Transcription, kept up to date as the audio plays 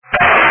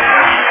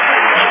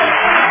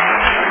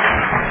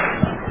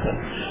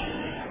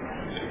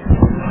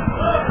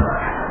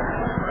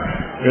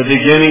You're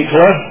beginning,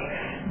 Cliff?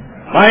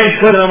 I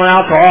ain't good. I'm an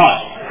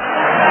alcoholic.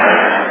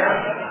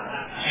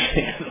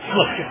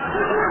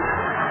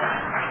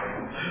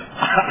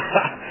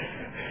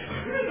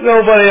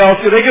 Nobody else.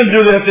 They can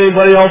do that to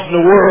anybody else in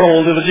the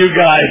world. It was you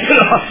guys.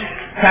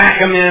 Pack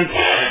them in.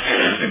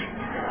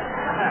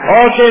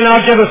 Okay,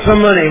 now give us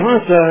some money.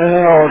 What the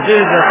hell?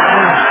 Jesus.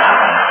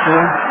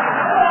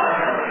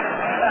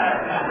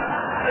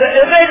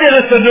 If they did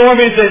it to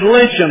normies, they'd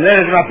lynch them.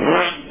 They'd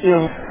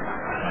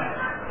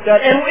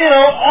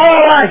all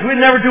our lives, we'd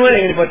never do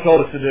anything anybody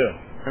told us to do.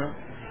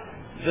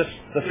 Just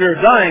the fear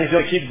of dying is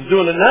what keeps us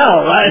doing it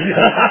now, right?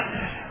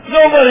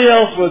 Nobody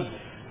else would.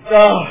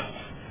 Oh,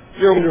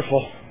 you're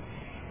wonderful.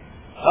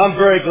 I'm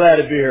very glad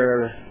to be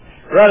here.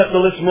 Right up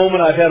to this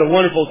moment, I've had a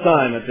wonderful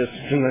time at this.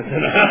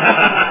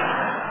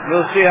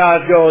 We'll see how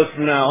it goes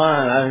from now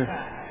on.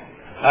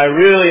 I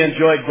really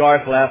enjoyed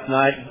Garth last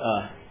night.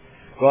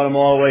 Brought him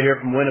all the way here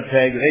from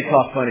Winnipeg. They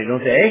talk funny,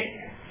 don't they?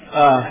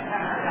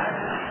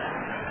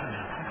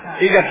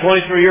 He got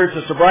 23 years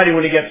of sobriety.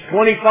 When he gets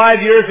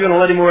 25 years, we're going to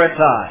let him wear a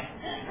tie.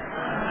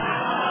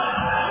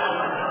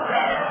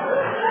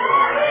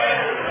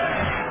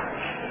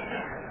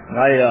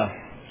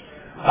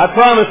 I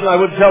promised I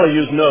wouldn't tell he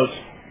used notes.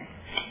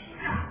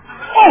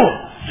 Oh,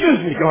 excuse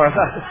me, Garth.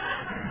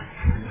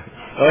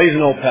 Oh, he's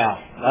an old pal.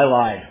 I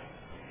lied.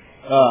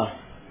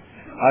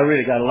 I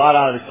really got a lot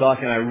out of his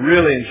talking. I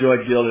really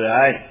enjoyed Gil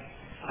today.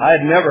 I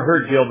had never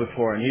heard Gil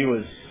before, and he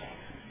was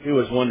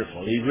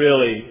wonderful. He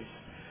really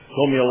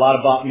told me a lot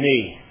about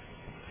me.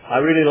 I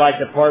really liked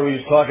the part where he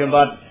was talking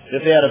about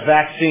if they had a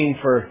vaccine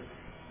for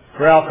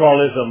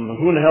alcoholism,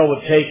 who in the hell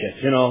would take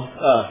it, you know?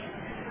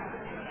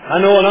 I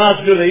know in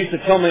Osgood they used to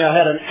tell me I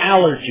had an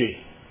allergy.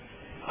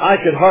 I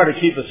could hardly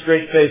keep a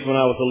straight face when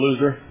I was a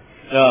loser.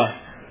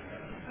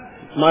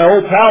 My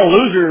old pal,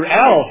 loser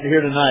Al,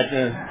 here tonight.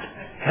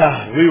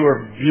 We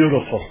were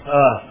beautiful.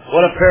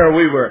 What a pair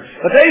we were.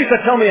 But they used to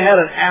tell me I had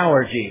an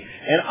allergy.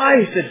 And I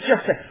used to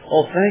just say,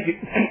 oh, thank you.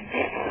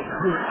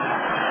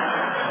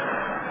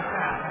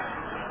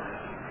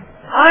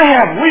 I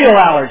have real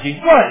allergies.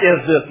 What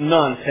is this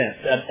nonsense?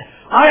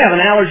 I have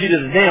an allergy to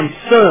the damn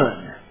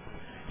sun.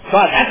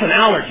 God, that's an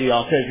allergy,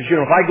 I'll tell you.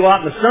 Because, if I go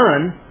out in the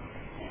sun,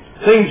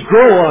 things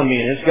grow on me.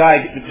 And this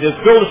guy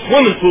just built a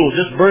swimming pool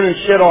just burning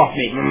shit off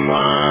me.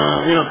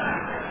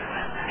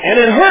 And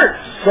it hurts,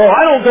 so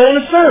I don't go in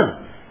the sun.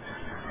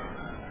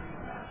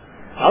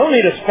 I don't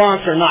need a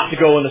sponsor not to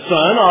go in the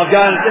sun. I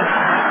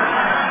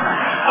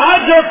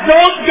just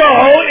don't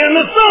go in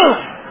the sun.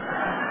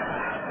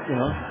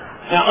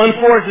 Now,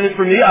 unfortunate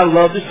for me, I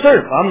love to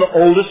surf. I'm the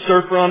oldest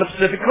surfer on the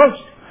Pacific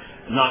Coast.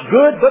 Not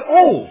good, but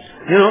old.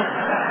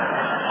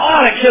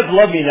 Oh, the kids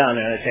love me down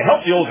there. They say,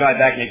 help the old guy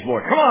back next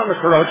board. Come on,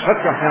 Mr. Roach, let's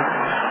go.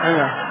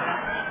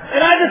 And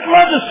I just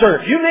love to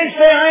surf. You may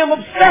say I am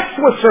obsessed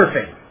with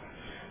surfing.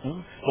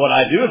 What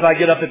I do is I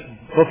get up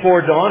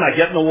before dawn, I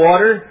get in the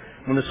water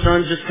when the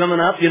sun's just coming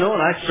up, and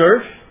I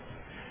surf.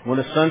 When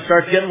the sun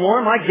starts getting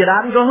warm, I get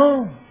out and go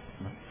home.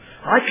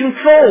 I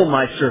control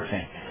my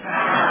surfing.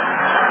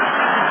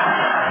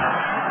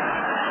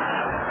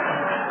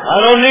 I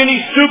don't need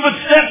any stupid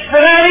steps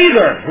for that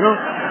either,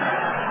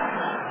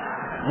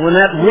 When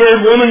that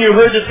weird woman you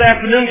heard this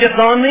afternoon gets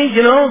on me,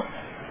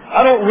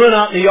 I don't run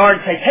out in the yard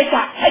and say, take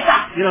that,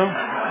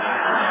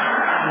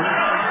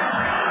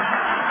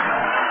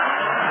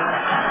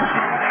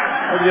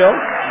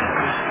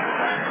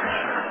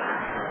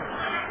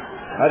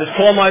 I just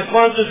call my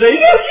sponsor and say,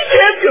 yes, you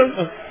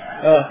can.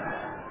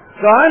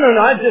 So I don't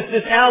know,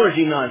 it's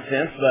allergy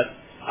nonsense, but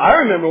I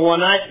remember one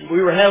night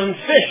we were having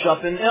fish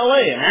up in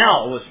L.A. and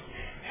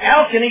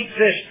Al can eat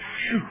fish,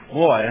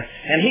 boy,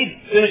 and he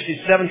finished his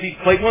 7-piece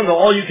plate, one of the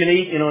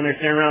all-you-can-eat, and they're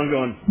standing around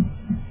going,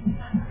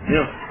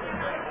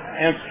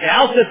 and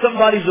Al said something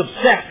about he's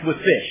obsessed with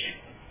fish.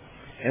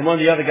 And one of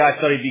the other guys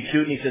thought he'd be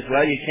cute, and he says,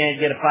 well, you can't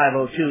get a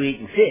 502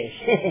 eating fish.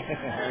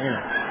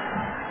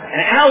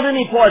 And Al didn't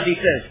even pause. He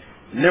says,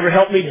 never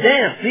helped me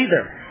dance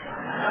either.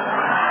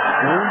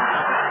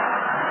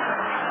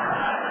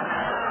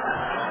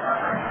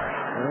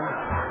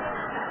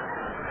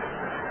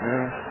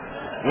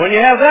 When you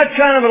have that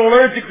kind of an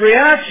allergic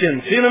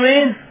reaction, see what I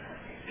mean?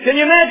 Can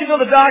you imagine go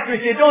to the doctor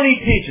and say, don't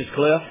eat peaches,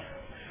 Cliff?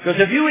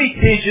 Because if you eat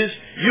peaches,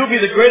 you'll be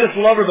the greatest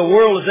lover the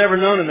world has ever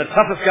known and the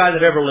toughest guy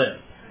that ever lived.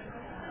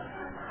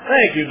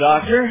 Thank you,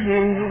 doctor.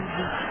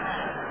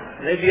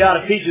 They'd be out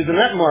of peaches in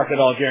that market,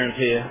 I'll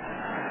guarantee you.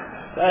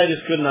 I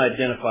just couldn't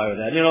identify with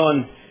that.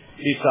 And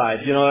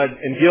besides,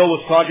 and Gil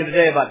was talking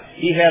today about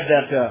he had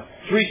that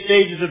 3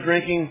 stages of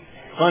drinking,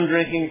 fun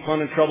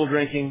and trouble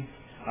drinking.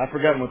 I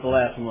forgot what the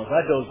last one was.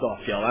 I dozed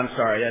off, Gil. I'm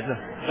sorry.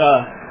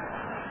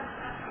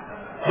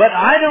 But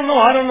I don't know.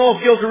 I don't know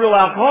if Gil's a real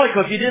alcoholic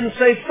because he didn't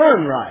say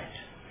fun right.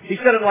 He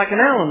said it like an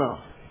Alamo.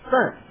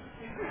 Fun.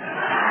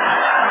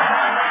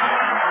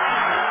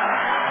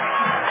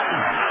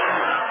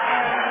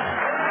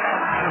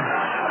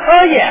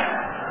 Oh, yeah.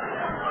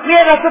 We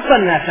had lots of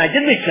fun last night,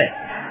 didn't we, Cliff?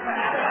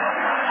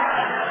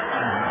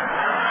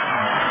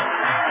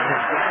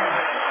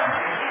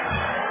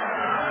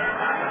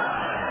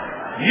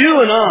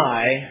 You and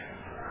I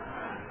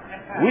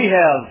We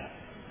have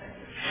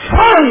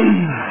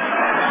fun.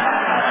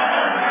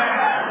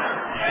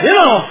 You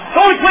know,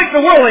 don't take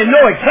the world. They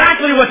know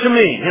exactly what you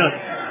mean. You know,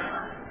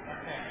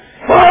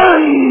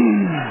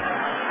 fun.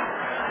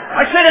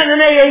 I said that in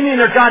an AA meeting,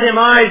 their goddamn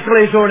eyes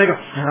glaze over and they go,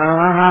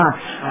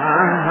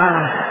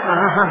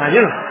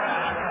 you know.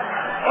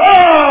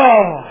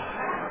 Oh!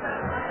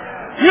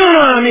 You know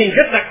what I mean?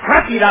 Get the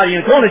crap beat out of you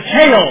and go to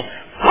jail.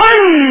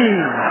 Fun!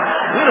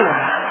 You know.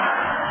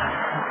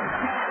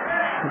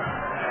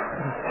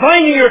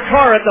 Finding your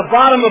car at the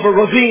bottom of a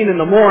ravine in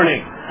the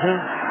morning.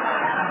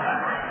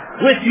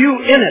 With you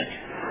in it.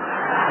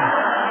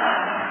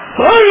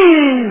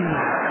 Fun!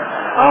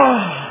 Oh,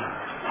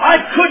 I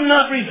could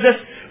not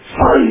resist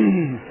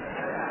fun.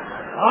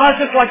 Oh,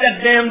 just like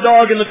that damn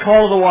dog in the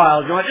Call of the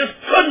Wild. You know, I just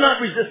could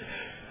not resist.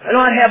 You know,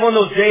 I'd have one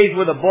of those days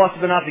where the boss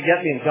had been out to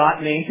get me and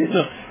got me. You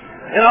know,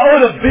 and I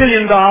owed $1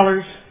 billion.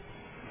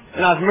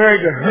 And I was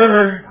married to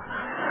her.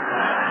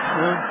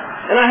 You know,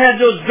 and I had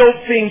those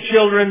dope fiend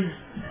children.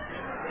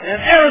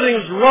 And everything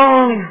was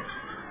wrong.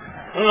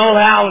 And old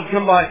Al would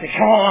come by and say,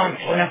 come on,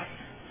 Cliff.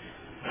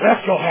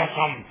 Let's go have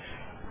some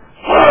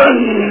fun.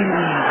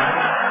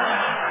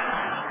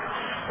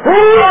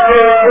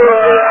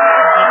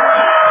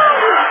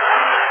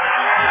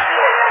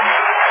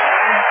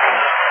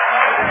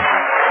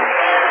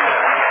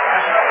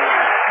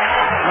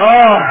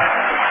 Oh,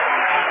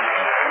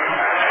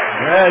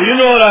 yeah, you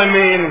know what I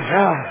mean.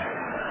 Yeah.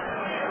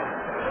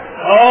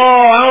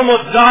 Oh, I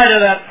almost died of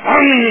that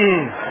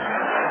fun.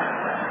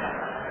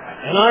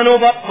 And I know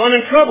about fun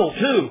and trouble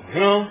too, you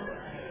know,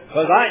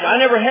 because I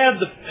never had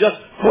the just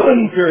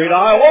fun period.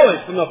 I always,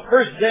 from the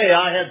first day,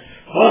 I had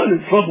fun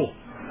and trouble.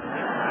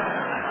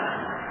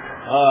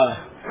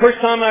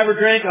 First time I ever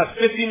drank, I was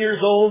 15 years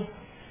old.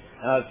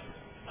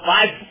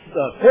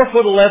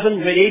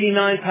 4'11", weighed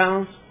 89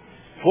 pounds.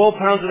 12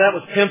 pounds of that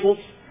was pimples.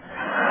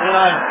 And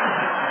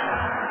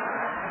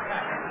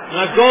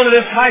I've gone to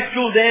this high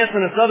school dance,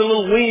 and this other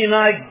little weenie and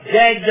I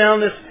gagged down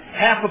this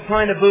half a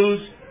pint of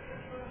booze.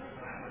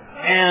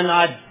 And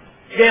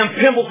damn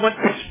pimples went,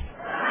 and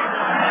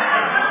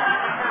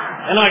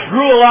I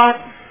grew a lot.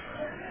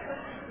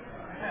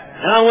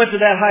 And I went to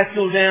that high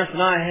school dance,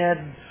 and I had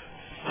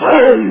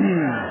fun.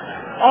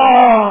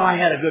 Oh, I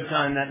had a good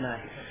time that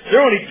night.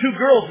 There were only 2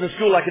 girls in the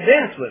school I could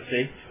dance with,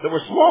 see, that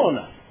were small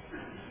enough.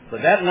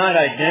 But that night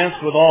I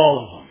danced with all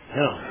of them.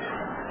 You know,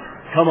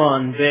 come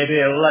on,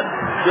 baby, let's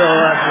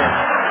go.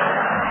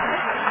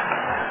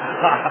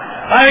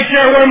 I didn't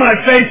care where my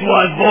face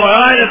was, boy.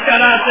 I just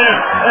got out there,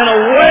 and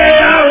away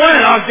I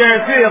went, I'll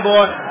guarantee you,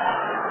 boy.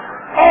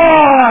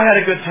 Oh, I had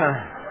a good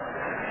time.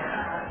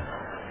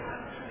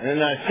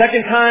 And the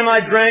second time I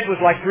drank was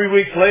like 3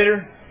 weeks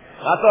later.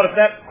 I thought if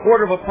that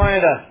quarter of a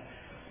pint of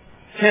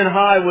 10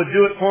 High would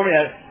do it for me,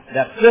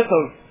 that fifth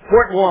of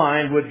port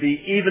wine would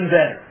be even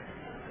better.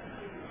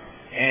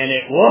 And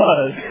it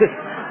was.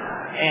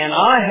 And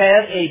I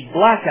had a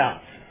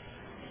blackout.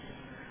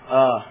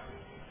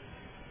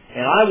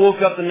 And I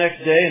woke up the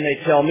next day and they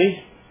tell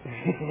me,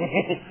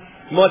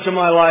 much of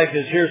my life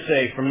is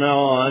hearsay from now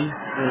on.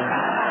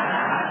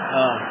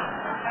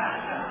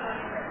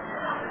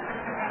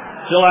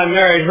 Till I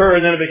married her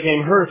and then it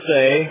became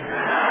hearsay.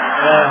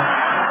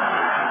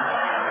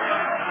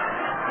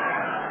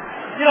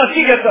 You know,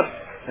 she gets up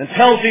and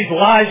tells these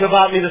lies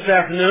about me this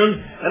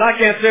afternoon, and I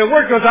can't say a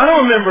word because I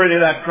don't remember any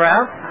of that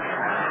crap.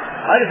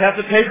 I just have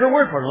to take her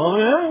word for it. Oh,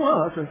 yeah,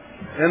 well, that's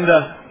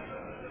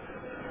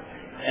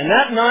and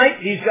that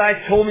night, these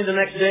guys told me the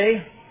next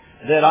day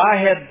that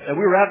we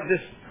were out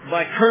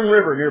by Kern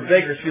River near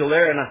Bakersfield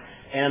there, and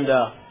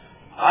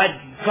I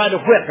tried to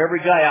whip every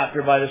guy out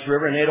there by this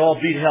river, and they'd all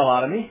beat hell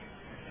out of me.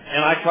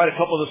 And I tried a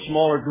couple of the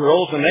smaller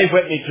girls, and they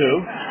whipped me too.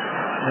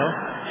 You know?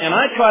 And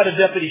I tried a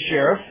deputy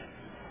sheriff,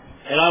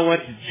 and I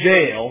went to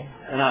jail,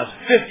 and I was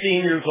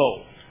 15 years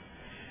old.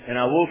 And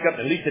I woke up,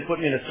 at least they put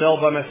me in a cell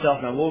by myself,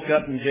 and I woke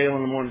up in jail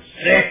in the morning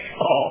sick.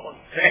 Oh,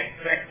 sick.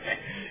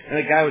 And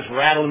the guy was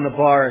rattling the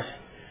bars.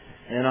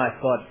 And I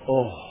thought,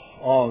 oh,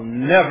 I'll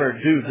never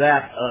do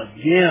that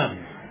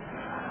again.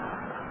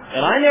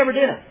 And I never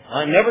did.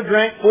 I never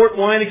drank port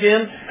wine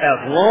again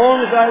as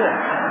long as I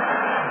lived.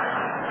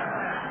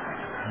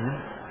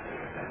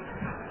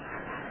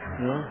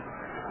 You know?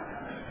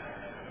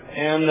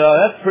 And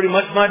that's pretty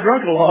much my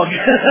drunk-a-log.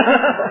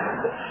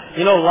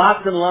 You know,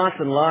 lots and lots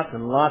and lots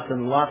and lots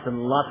and lots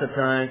and lots of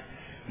times,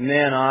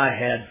 man, I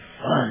had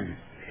fun.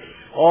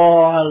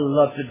 Oh, I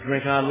love to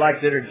drink. I like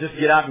to just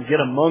get out and get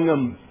among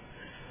them.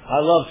 I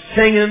love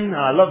singing.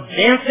 I love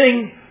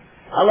dancing.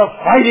 I love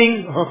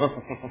fighting.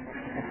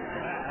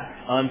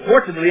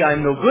 Unfortunately,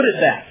 I'm no good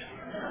at that.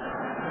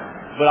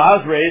 But I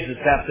was raised, as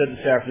Pat said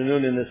this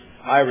afternoon, in this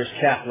Irish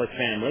Catholic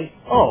family.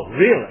 Oh,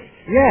 really?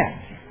 Yes.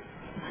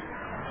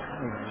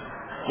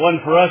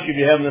 Wasn't for us, you'd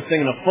be having this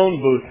thing in a phone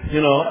booth,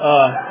 you know.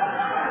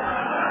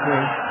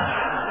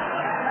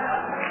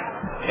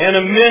 And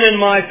the men in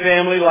my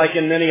family, like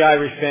in many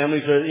Irish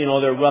families, are, you know,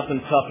 they're rough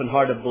and tough and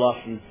hard to bluff.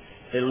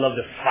 They love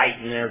to fight,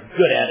 and they're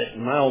good at it.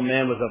 And my old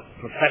man was a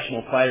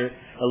professional fighter,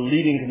 a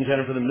leading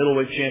contender for the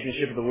middleweight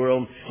championship of the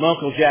world. My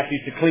Uncle Jack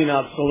used to clean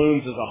out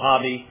saloons as a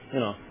hobby,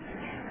 And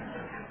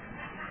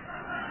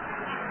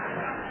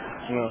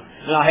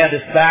I had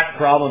this back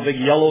problem, a big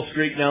yellow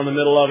streak down the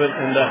middle of it.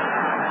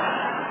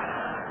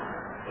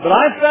 But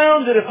I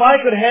found that if I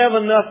could have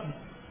enough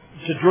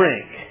to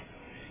drink,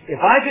 if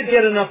I could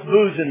get enough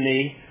booze in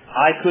me,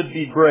 I could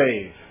be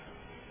brave.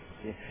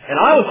 And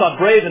I always thought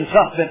brave and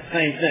tough meant the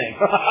same thing.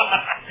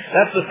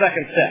 That's the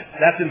second step.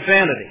 That's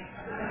insanity.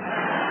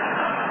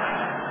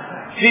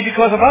 See,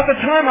 because about the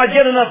time I'd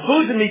get enough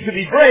booze in me to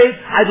be brave,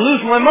 I'd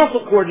lose my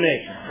muscle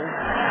coordination.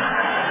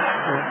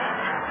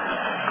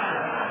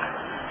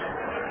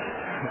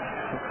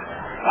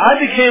 I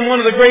became one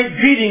of the great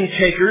beating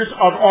takers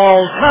of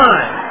all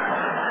time.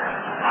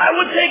 I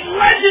would take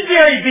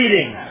legendary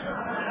beatings.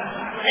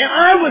 And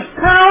I was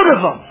proud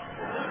of them.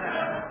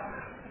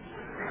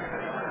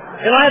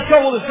 And I had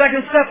trouble with the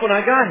second step when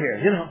I got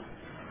here,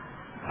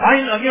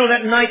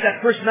 that night,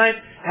 that first night,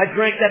 I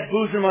drank that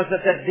booze and was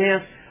at that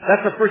dance.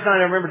 That's the first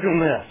night I remember doing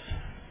this.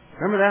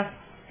 Remember that?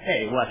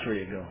 Hey, watch where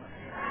you go.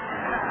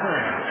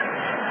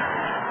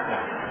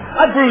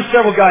 I bruised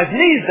several guys'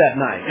 knees that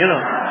night,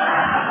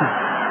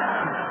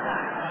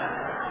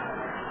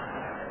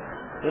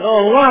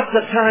 Lots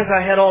of times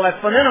I had all that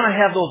fun. Then I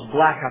have those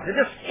blackouts. I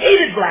just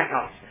hated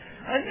blackouts.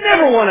 I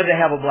never wanted to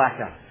have a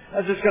blackout. I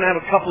was just going to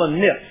have a couple of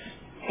nips.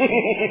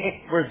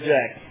 Where's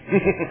Jack?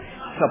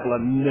 A couple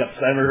of nips.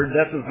 I haven't heard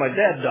that since my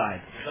dad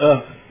died.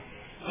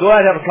 So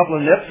I'd have a couple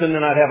of nips, and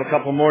then I'd have a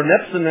couple more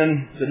nips, and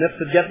then the nips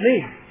would get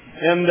me.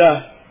 And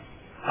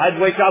I'd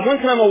wake up.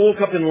 One time I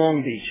woke up in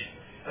Long Beach.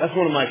 That's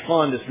one of my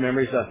fondest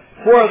memories.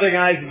 4 other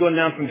guys going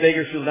down from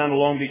Bakersfield down to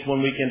Long Beach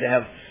one weekend to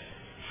have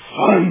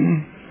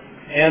fun.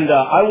 And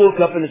I woke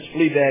up in this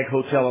Fleabag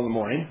hotel in the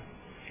morning,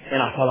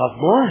 and I thought I was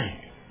blind.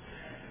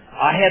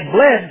 I had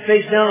bled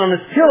face down on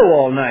this pillow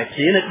all night,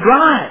 see, and it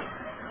dried.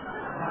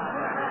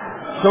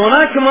 So when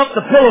I come up,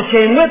 the pillow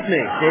came with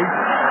me, see?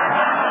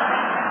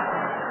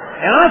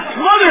 And I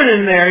smothered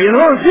in there,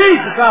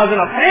 Jesus, I was in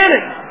a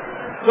panic.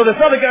 So this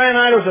other guy and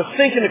I, there was a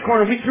sink in the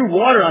corner. We threw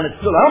water on it.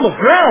 So I almost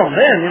drowned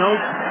then,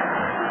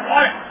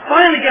 I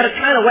finally got it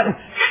kind of wet.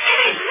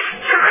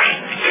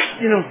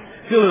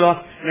 Peeled it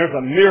off. And there's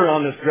a mirror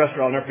on this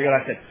dresser. I'll never forget.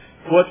 I said,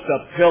 put the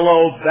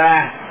pillow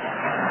back.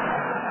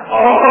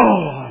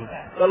 Oh,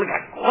 that looked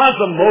like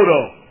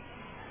Quasimodo.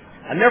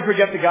 I'll never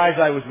forget the guys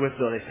I was with,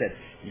 though. They said,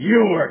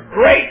 you were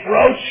great,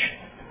 Roach.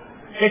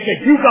 They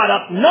said, you got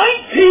up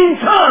 19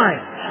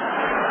 times.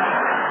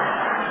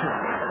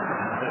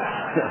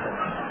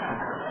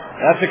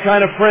 That's the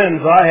kind of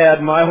friends I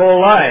had my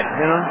whole life,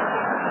 and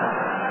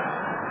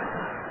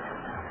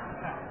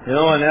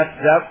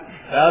that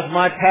was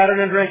my pattern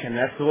of drinking.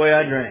 That's the way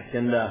I drank.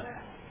 And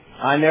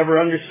I never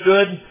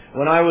understood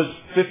when I was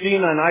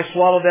 15 and I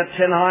swallowed that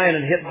 10 high and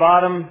it hit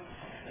bottom.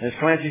 As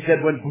Clancy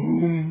said, went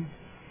boom.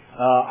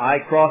 I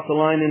crossed the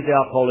line into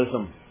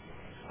alcoholism.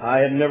 I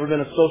have never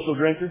been a social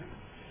drinker.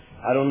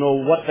 I don't know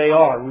what they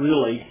are,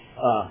 really.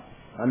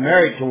 I'm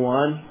married to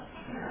one.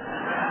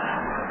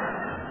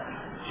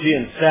 She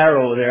and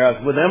Sarah over there. I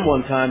was with them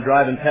one time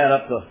driving Pat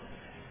up to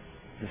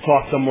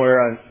talk somewhere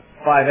on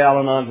 5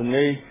 Al-Anons and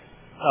me.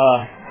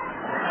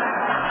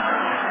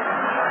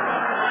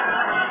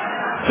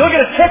 She'll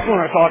get a tick when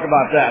I talk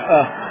about that.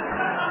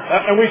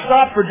 And we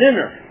stopped for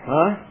dinner.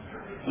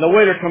 And the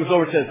waiter comes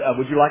over and says,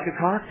 would you like a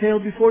cocktail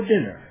before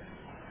dinner?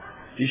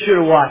 You should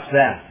have watched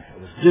that.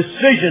 It was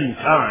decision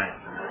time.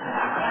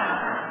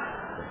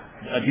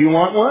 Do you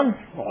want one?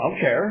 Well, I don't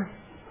care.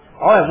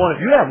 I'll have one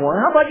if you have one.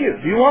 How about you?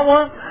 Do you want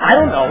one? I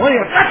don't know. What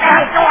the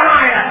hell's going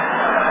on here?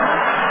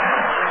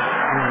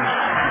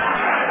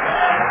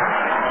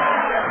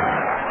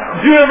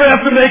 Do you ever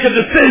have to make a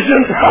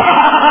decision?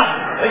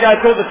 The guy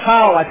threw the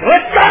towel. I said,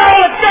 let's go,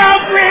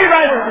 please.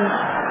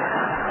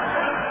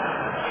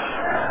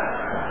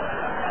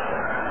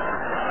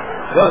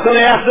 So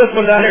they asked this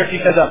one down here.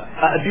 She said,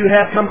 do you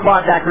have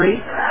kumquat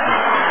daiquiri?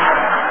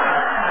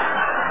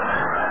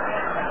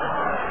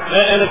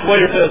 And this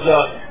waiter says,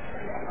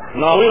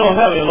 no, we don't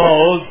have any of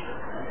those.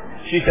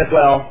 She said,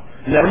 well,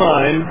 never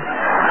mind.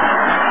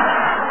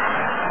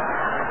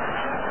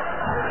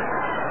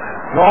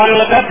 No, I didn't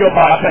let that go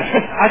by. I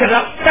said,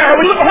 Sarah,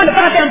 will you look behind the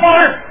goddamn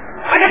bar?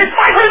 I got this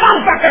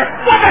 $500 back there.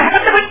 What the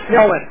heck?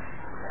 Yelling.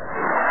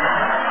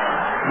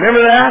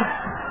 Remember that?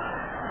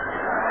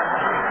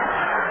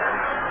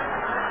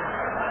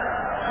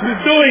 He's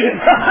doing it.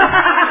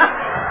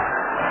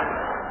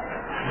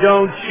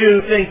 Don't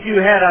you think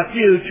you had a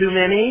few too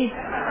many?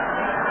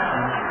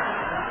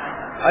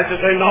 I should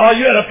say, no,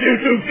 you had a few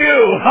too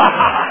few.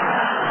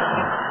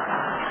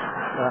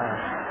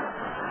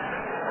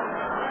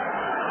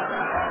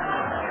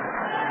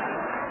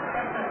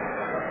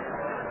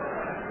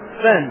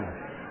 Then.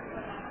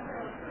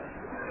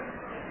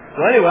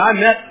 So anyway, I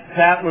met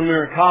Pat when we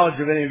were in college.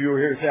 If any of you were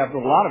here this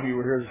afternoon, a lot of you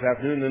were here this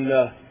afternoon, and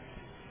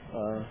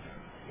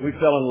we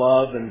fell in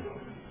love and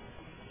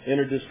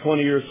entered this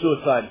 20-year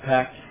suicide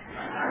pact.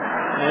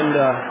 And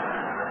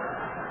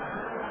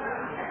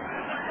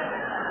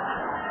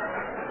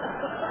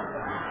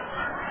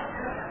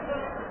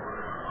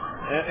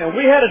And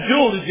we had a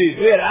dual disease.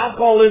 We had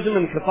alcoholism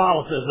and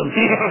Catholicism.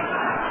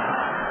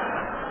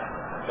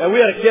 And we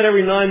had a kid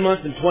every 9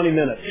 months and 20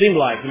 minutes. Seemed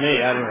like to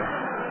me. I don't know.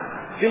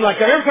 Seemed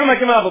like every time I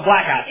came out of a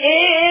blackout.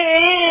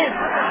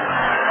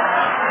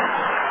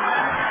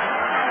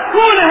 Who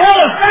in the hell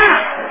is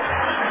that?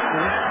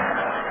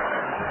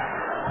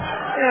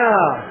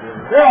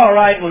 Yeah. They're all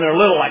right when they're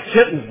little like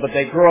kittens, but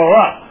they grow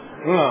up.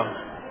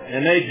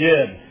 And they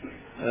did.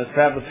 As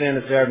Pat was saying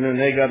this afternoon,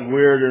 they got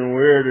weirder and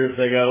weirder as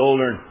they got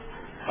older.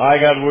 I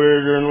got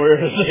weirder and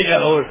weirder as they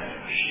got older.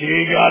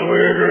 She got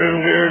weirder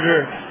and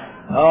weirder.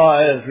 Oh,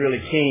 it was really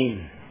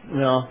keen, you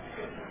know.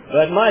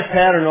 But my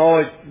pattern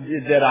always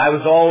did that. I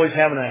was always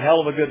having a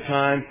hell of a good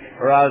time,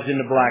 or I was in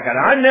the blackout.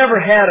 I never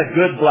had a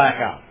good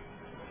blackout.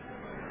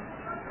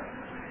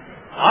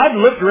 I've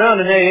looked around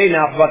in AA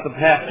now for about the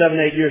past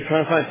 7-8 years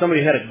trying to find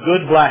somebody who had a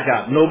good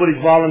blackout. Nobody's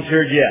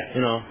volunteered yet,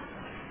 you know.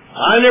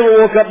 I never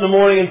woke up in the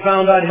morning and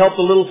found I'd helped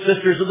the Little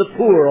Sisters of the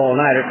Poor all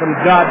night or some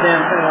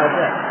goddamn thing like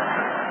that.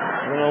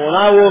 You know, when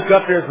I woke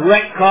up, there's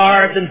wrecked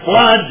cars and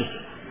blood.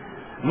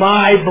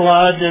 My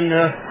blood and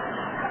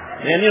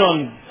you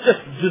know, just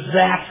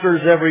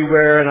disasters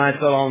everywhere, and I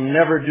thought I'll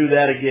never do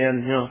that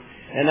again, you know.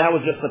 And that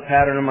was just the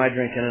pattern of my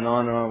drinking, and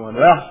on and on.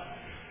 Well,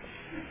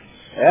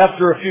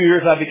 after a few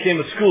years, I became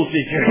a school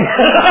teacher.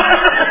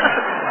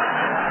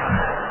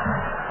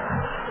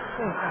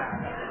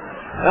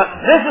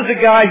 This is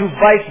a guy who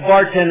bites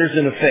bartenders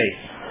in the face.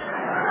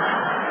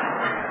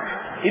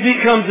 He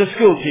becomes a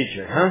school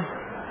teacher, huh?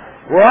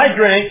 Where I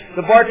drank,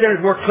 the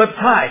bartenders were clipped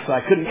high, so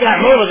I couldn't get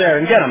them over there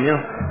and get them, you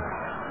know.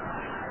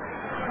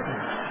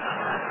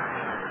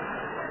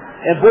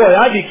 And boy,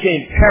 I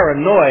became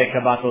paranoid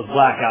about those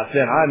blackouts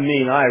then. I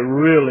mean, I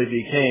really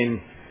became,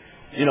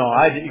 you know,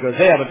 because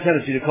they have a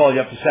tendency to call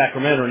you up to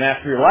Sacramento and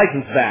ask for your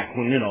license back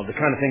when, you know, the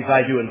kind of things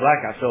I do in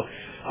blackouts. So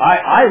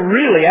I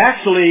really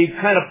actually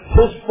kind of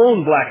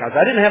postponed blackouts.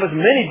 I didn't have as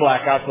many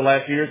blackouts the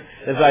last few years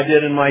as I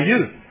did in my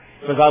youth.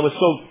 Because I was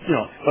so, you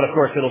know, but of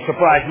course it'll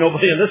surprise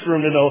nobody in this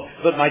room to know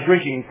that my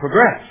drinking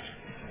progressed.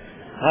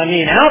 I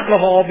mean,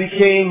 alcohol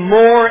became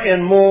more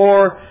and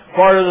more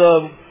part of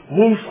the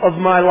woof of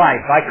my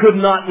life. I could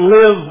not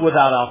live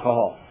without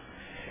alcohol.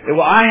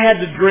 I had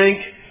to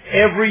drink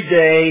every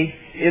day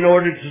in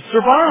order to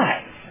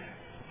survive.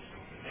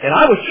 And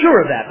I was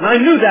sure of that, and I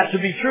knew that to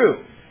be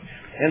true.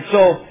 And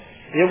so,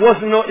 it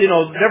wasn't, you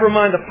know, never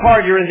mind the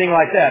party or anything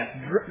like that.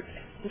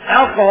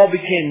 Alcohol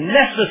became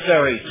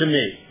necessary to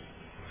me.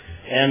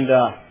 And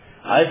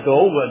I'd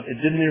go, but it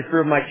didn't interfere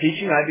with my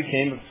teaching. I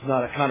became, it's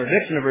not a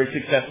contradiction, a very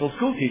successful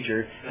school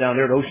teacher down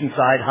there at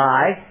Oceanside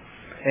High.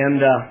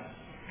 And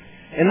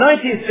in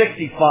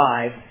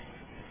 1965,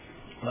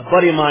 a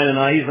buddy of mine and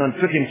I, it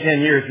took him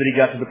 10 years, but he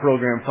got to the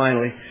program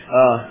finally.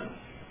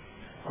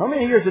 How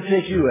many years did it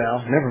take you,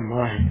 Al? Never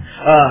mind.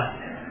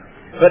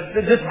 But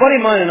this buddy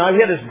of mine and I, we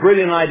had this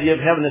brilliant idea of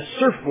having a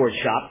surfboard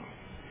shop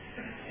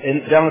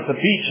down at the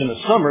beach in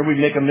the summer. We'd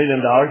make $1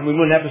 million. We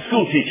wouldn't have to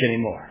school teach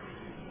anymore.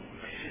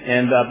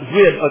 And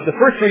we had the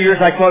first 3 years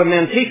I called it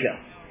Manteca.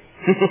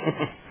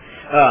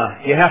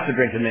 You have to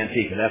drink the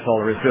Manteca. That's all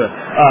there is to it.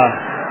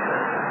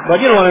 But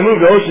you know, when I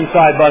moved to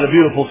Oceanside by the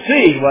beautiful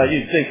sea, well,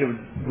 you'd think it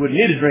wouldn't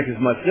need to drink as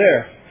much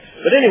there.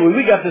 But anyway,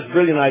 we got this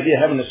brilliant idea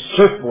of having a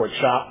surfboard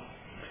shop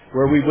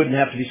where we wouldn't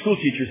have to be school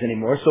teachers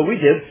anymore. So we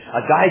did.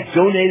 A guy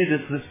donated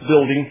us this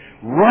building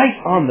right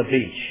on the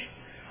beach.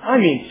 I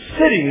mean,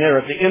 sitting there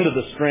at the end of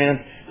the Strand.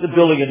 The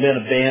building had been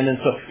abandoned,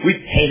 so we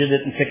painted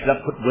it and fixed it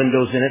up, put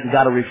windows in it, and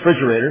got a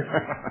refrigerator.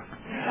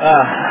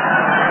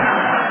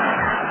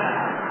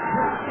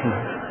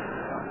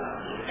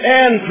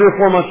 And 3 or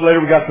 4 months later,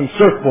 we got some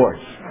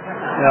surfboards.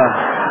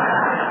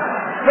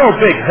 No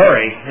big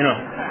hurry, you know.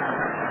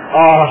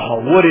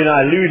 Oh, Woody and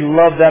I, we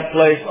loved that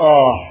place.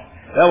 Oh,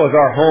 that was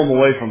our home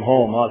away from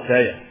home, I'll tell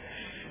you.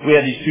 We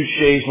had these 2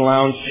 chaise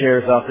lounge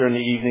chairs out there in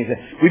the evenings.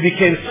 We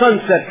became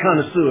sunset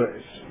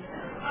connoisseurs.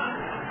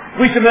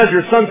 We used to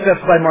measure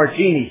sunsets by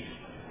martinis.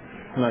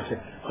 And I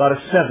said, about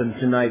a 7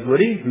 tonight,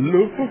 Woody. The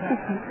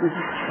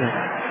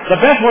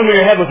best one we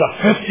had was a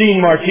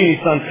 15 martini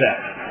sunset.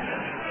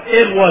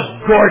 It was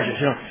gorgeous,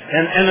 you know.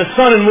 And the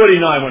sun and Woody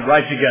and I went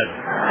right together.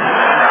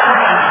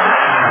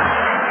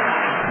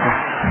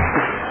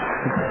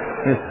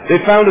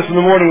 They found us in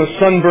the morning with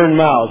sunburned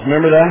mouths.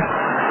 Remember that?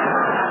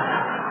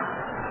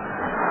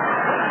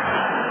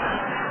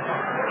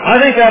 I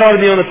think that ought to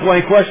be on the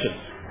 20 questions.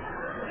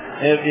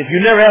 If you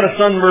never had a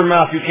sunburned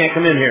mouth, you can't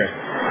come in here.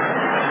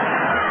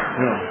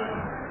 No.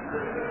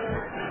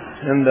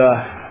 And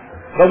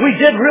but we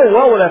did real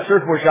well with that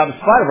surfboard shop in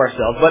spite of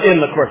ourselves. But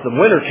of course, the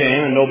winter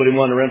came and nobody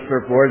wanted to rent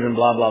surfboards and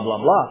blah blah blah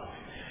blah.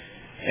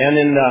 And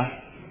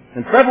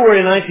in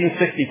February of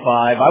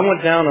 1965, I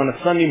went down on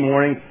a Sunday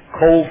morning,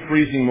 cold,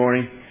 freezing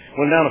morning.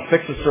 Went down to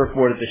fix a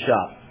surfboard at the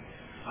shop.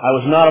 I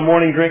was not a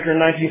morning drinker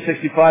in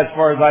 1965. As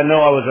far as I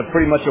know, I was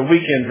pretty much a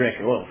weekend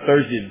drinker. Well,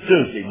 Thursday to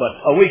Tuesday, but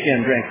a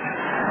weekend drinker.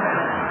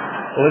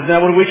 Well, isn't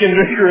that what a weekend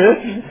drinker is?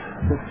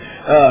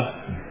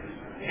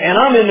 And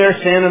I'm in there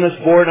sanding this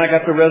board, and I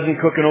got the resin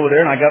cooking over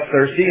there, and I got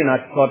thirsty, and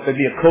I thought there'd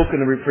be a Coke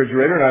in the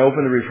refrigerator, and I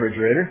opened the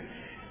refrigerator,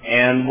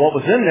 And what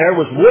was in there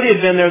was Woody had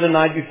been there the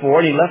night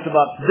before, and he left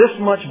about this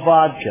much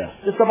vodka,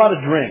 just about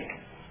a drink,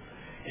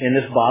 in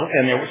this bottle.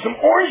 And there was some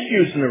orange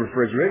juice in the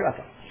refrigerator. I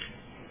thought,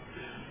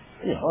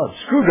 a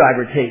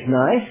screwdriver tastes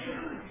nice.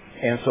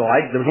 And so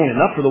there was only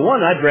enough for the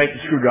one. I drank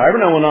the screwdriver,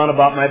 and I went on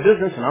about my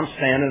business, and I'm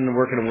standing and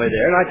working away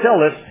there. And I tell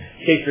this,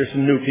 in case there's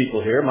some new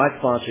people here, my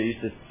sponsor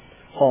used to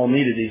haul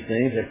me to these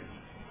things.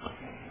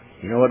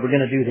 You know what we're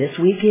going to do this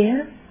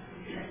weekend?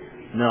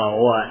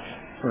 No, what?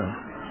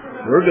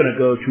 We're going to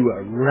go to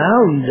a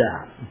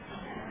roundup.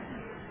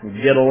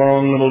 Get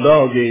along, little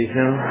doggies,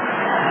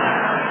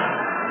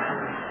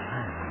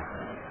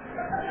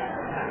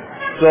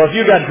 So if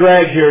you got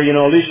dragged here,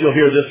 at least you'll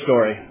hear this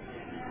story.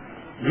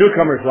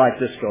 Newcomers like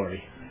this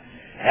story.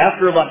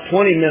 After about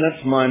 20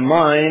 minutes, my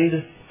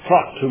mind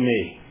talked to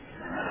me.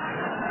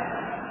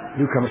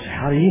 Newcomers say,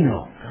 how do you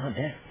know? Oh,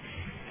 Dad.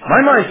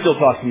 My mind still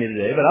talks to me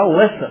today, but I'll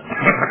listen.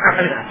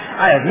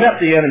 I have met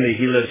the enemy.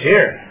 He lives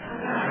here.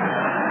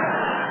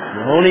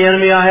 The only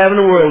enemy I have in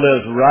the world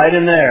lives right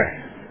in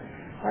there.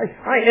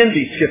 I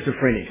envy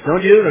schizophrenics,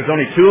 don't you? There's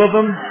only 2 of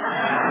them.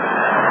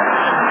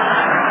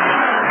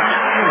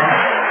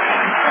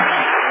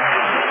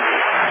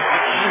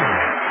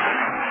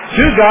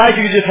 Two guys,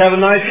 you could just have a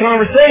nice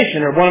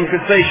conversation, or one of them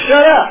could say,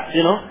 shut up,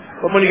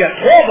 But when you got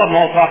 12 of them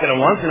all talking at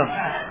once,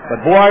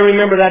 But boy, I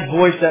remember that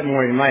voice that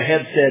morning. My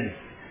head said,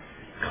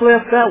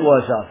 Cliff, that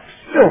was a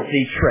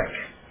filthy trick.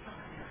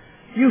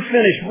 You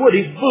finished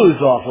Woody's booze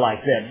off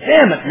like that.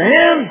 Damn it,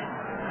 man!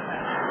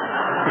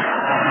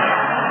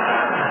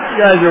 You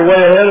guys are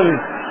way ahead of me.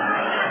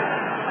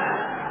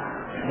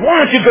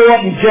 Why don't you go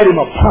up and get him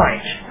a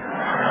pint?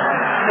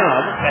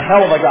 That's a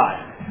hell of a guy.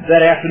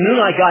 That afternoon,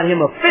 I got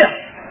him a 5th.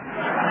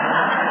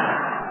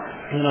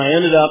 And I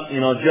ended up,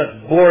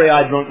 just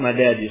blurry-eyed drunk, my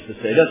dad used to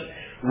say. Just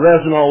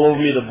resin all over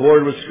me. The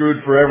board was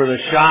screwed forever. The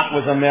shop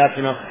was a mess,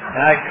 And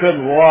I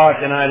couldn't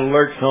walk, and I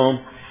lurched home.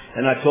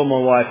 And I told my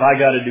wife, I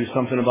got to do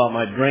something about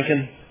my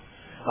drinking.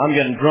 I'm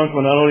getting drunk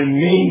when I don't even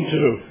mean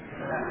to.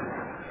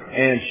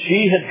 And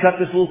she had cut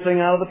this little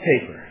thing out of the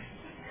paper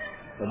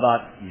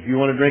about if you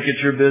want to drink, it's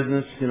your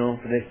business,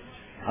 today.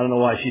 I don't know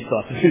why she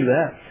thought to do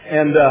that.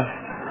 And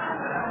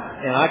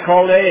I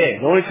called AA.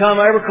 The only time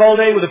I ever called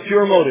AA with a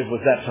pure motive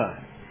was that time.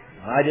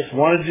 I just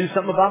wanted to do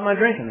something about my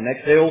drinking. The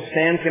next day, old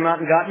Stan came out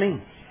and got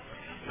me.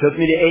 Took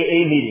me to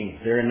AA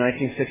meetings there in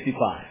 1965.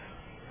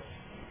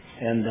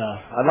 And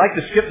I'd like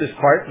to skip this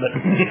part, but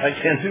I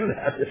can't do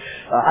that.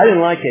 I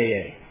didn't like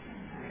AA.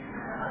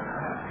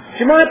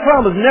 See, my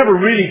problem has never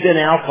really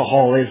been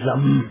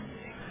alcoholism.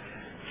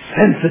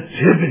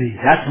 Sensitivity.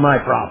 That's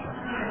my problem.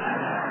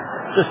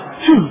 Just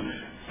too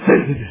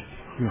sensitive.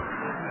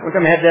 One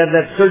time I had to have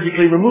that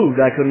surgically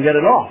removed. I couldn't get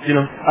it off,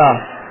 And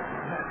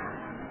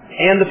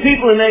the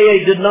people in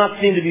AA did not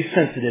seem to be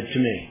sensitive to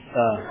me.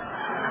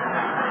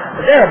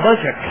 But they're a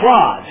bunch of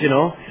clods,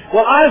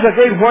 Well, I was a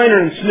great whiner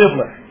and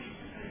sniveler.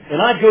 And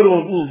I'd go to a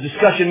little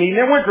discussion meeting.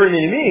 There weren't very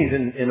many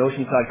meetings in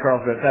Oceanside,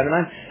 Carlsbad at that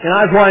time. And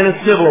I'd whine and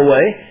snivel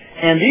away.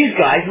 And these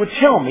guys would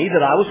tell me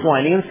that I was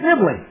whining and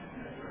sniveling.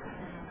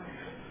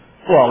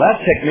 Well,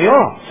 that ticked me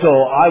off. So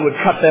I would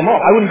cut them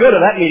off. I wouldn't go to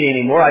that meeting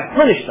anymore. I'd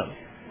punish them.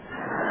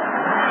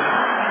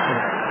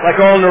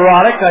 Like all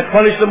neurotics, I'd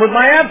punish them with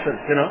my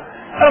absence, I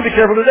don't be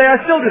careful today. I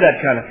still do that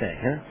kind of thing.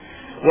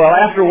 Well,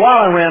 after a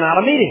while, I ran out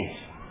of meetings.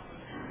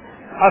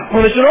 I was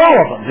punishing all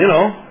of them,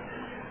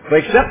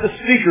 But except the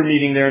speaker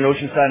meeting there in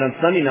Oceanside on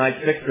Sunday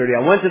night, 6:30.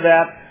 I went to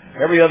that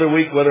every other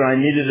week, whether I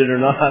needed it or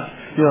not,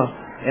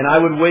 And I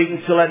would wait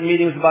until that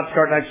meeting was about to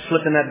start, and I'd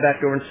slip in that back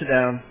door and sit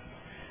down.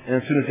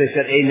 And as soon as they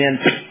said amen,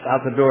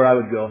 out the door I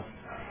would go.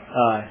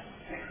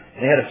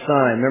 They had a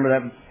sign. Remember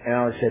that? And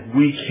I said,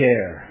 we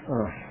care.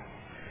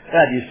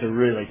 That used to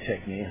really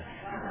tick me.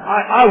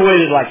 I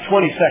waited like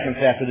 20 seconds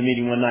after the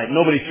meeting one night.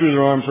 Nobody threw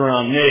their arms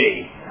around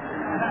me.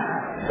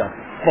 The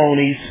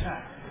phonies.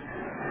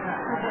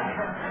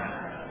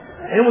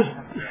 And it was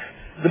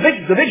the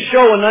big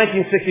show in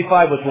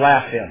 1965 was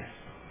Laugh In.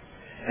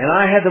 And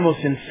I had the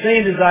most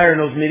insane desire in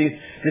those meetings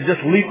to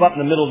just leap up in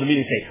the middle of the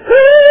meeting and say,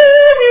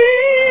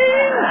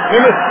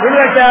 remember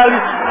that guy?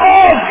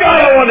 Oh,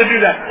 God, I want to do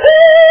that.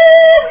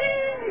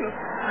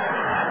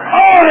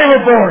 Oh, they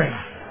were boring.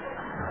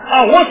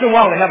 Once in a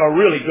while they have a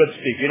really good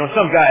speaker.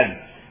 Some guy had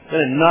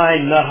been in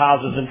 9 nut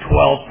houses and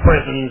 12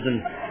 prisons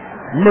and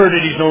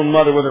murdered his own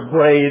mother with her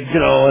braids,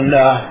 and all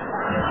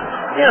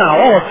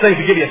those things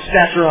to give you a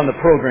stature on the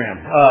program.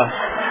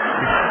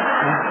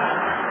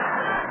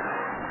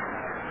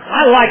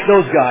 I liked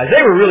those guys.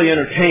 They were really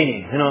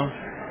entertaining,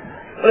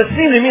 But it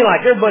seemed to me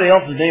like everybody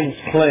else's name was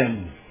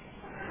Clem.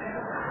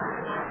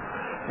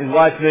 His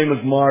wife's name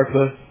was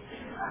Martha.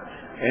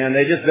 And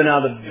they'd just been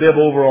out of the bib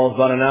overalls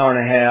about an hour and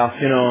a half,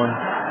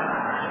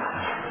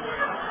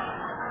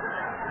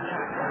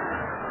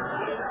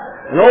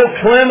 And old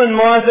Clem and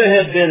Martha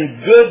had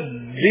been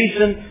good,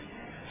 decent,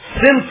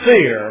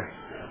 sincere,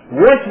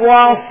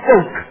 worthwhile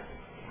folk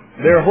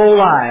their whole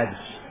lives.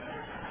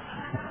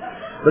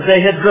 But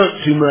they had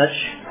drunk too much.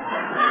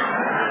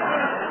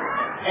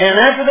 And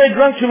after they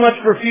drunk too much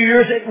for a few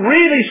years, it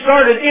really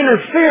started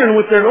interfering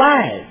with their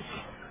lives.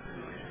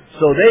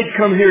 So they'd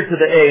come here to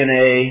the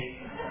A&A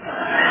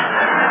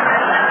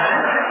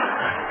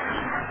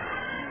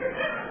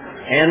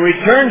and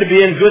return to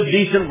being good,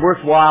 decent,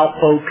 worthwhile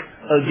folk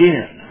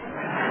again.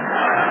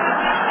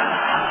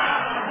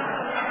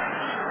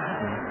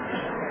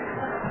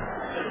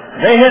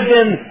 They had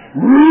been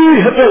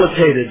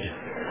rehabilitated.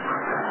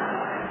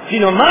 See,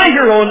 now, my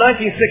hero in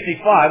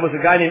 1965 was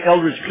a guy named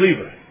Eldridge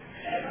Cleaver.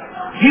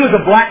 He was a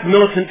black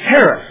militant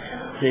terrorist.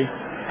 See?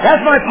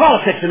 That's my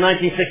politics in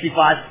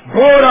 1965.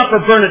 Blow it up or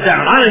burn it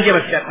down. I didn't give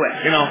a shit which,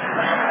 you know.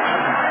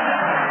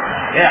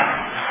 Yeah.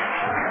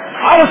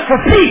 I was for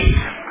peace.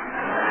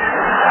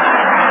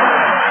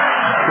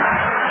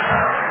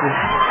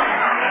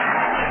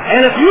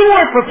 And if you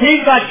weren't for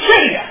peace, I'd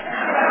kill you.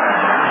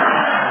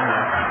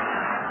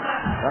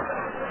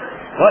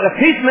 Well, the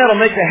peace medal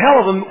makes a hell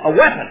of a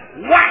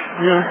weapon. Whack!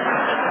 You know.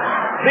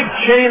 Big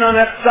chain on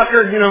that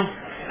sucker, you know.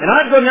 And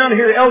I'd go down to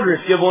hear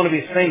Eldridge give one of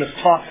his famous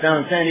talks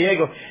down in San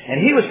Diego, and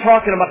he was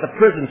talking about the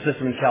prison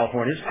system in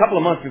California. This was a couple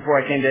of months before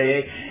I came to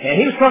AA, and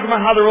he was talking about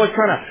how they're always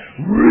trying to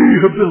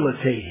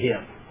rehabilitate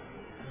him.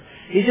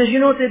 He says, you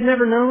know what they've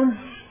never known?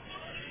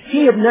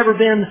 He had never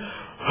been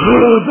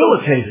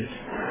rehabilitated.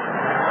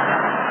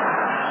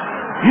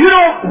 You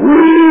don't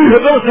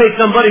rehabilitate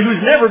somebody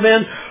who's never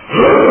been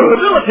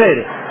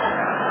rehabilitated.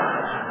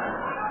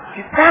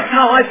 That's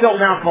how I felt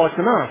in Alcoholics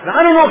Anonymous. Now,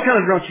 I don't know what kind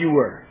of drunk you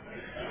were,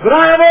 but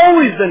I have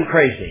always been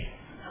crazy.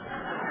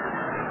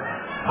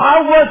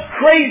 I was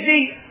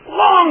crazy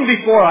long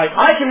before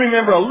I can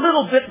remember a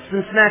little bits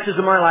and snatches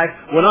of my life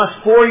when I was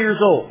 4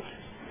 years old.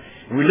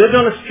 And we lived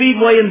on a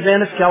speedway in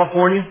Venice,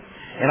 California,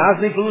 and I was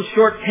in these little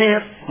short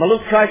pants, my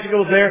little tricycle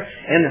was there,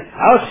 and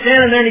I was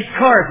standing there and these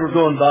cars were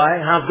going by,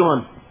 and I was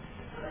going,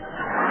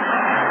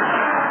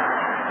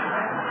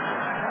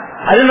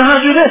 I didn't know how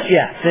to do this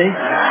yet, see?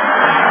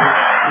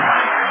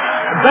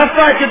 The best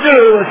I could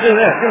do was do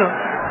this, you know.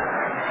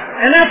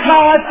 And that's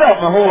how I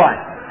felt my whole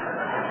life.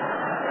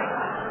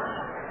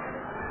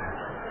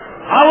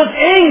 I was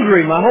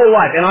angry my whole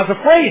life, and I was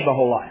afraid my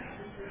whole life.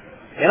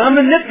 And I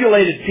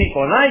manipulated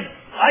people, and I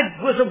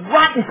was a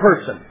rotten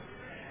person.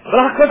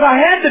 But because I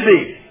had to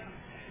be.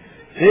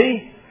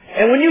 See?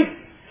 And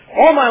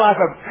all my life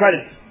I've tried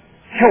to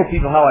tell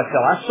people how I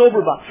felt. I was sober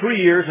about 3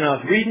 years, and I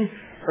was reading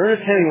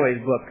Ernest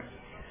Hemingway's book.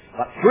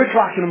 About 3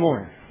 o'clock in the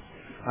morning.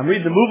 I'm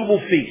reading The Movable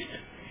Feast.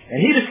 And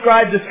he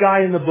described this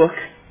guy in the book.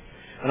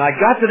 And I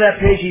got to that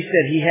page, he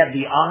said he had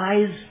the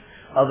eyes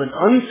of an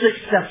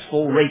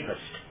unsuccessful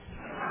rapist.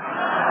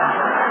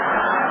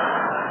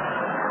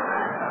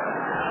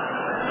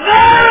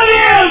 There it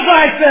is,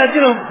 I said,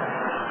 you know.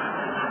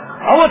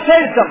 I want to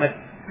tell you something.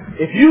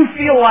 If you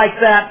feel like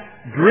that,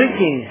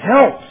 drinking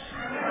helps.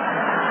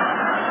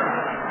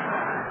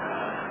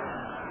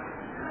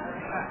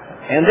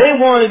 And they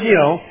wanted, you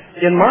know,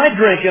 in my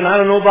drinking, I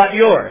don't know about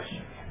yours,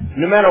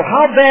 no matter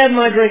how bad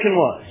my drinking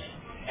was,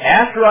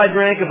 after I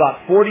drank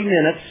about 40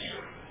 minutes,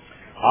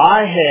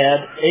 I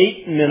had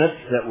 8 minutes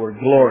that were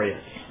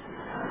glorious.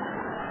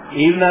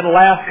 Even that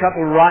last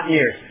couple of rotten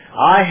years,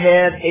 I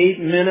had 8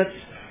 minutes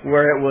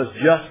where it was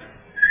just,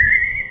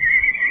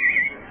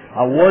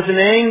 I wasn't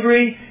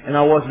angry, and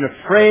I wasn't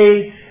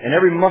afraid, and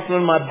every muscle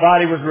in my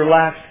body was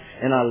relaxed,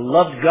 and I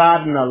loved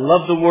God, and I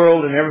loved the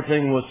world, and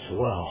everything was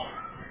swell.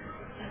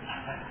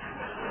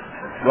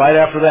 Right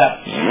after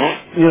that,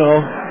 you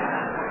know.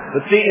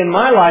 But see, in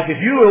my life,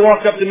 if you would have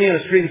walked up to me in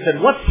the street and said,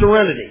 what's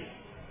serenity?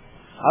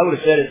 I would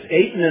have said it's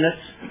 8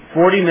 minutes,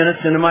 40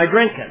 minutes into my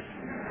drinking.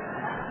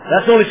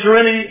 That's only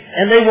serenity,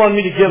 and they wanted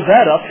me to give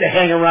that up to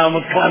hang around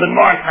with Clement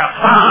Martha.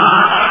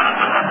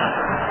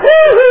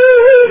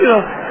 You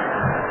know.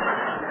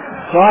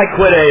 So I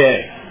quit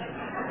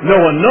AA. No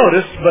one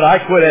noticed, but I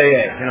quit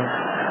AA, you know.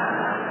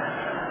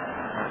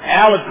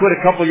 Al had quit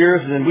a couple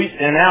years, and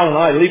Al and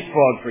I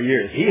leapfrogged for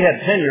years. He had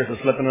 10 years of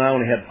slipping, and I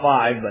only had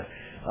 5, but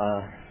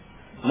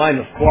mine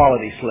was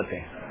quality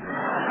slipping.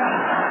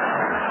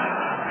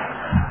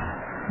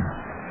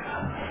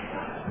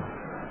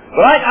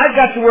 But I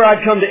got to where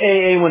I'd come to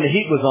AA when the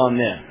heat was on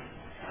then.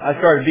 I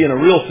started being a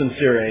real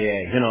sincere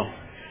AA, you know.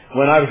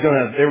 When they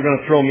were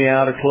gonna throw me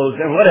out or close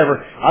down,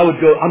 whatever, I would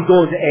go, I'm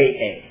going to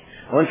AA.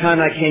 One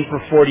time I came for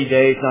 40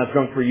 days, and I was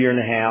drunk for a year and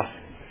a half.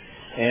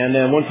 And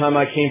then one time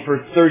I came for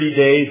 30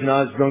 days, and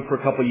I was drunk for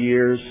a couple of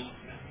years.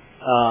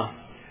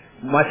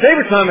 My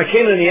favorite time, I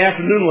came in the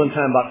afternoon one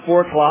time, about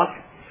 4 o'clock.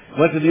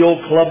 Went to the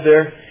old club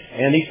there,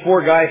 and these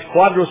 4 guys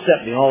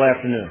quadricepting all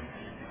afternoon.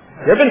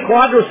 You ever been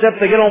quadricept?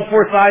 They get on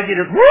 4 sides, you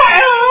just,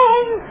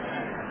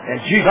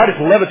 and geez, I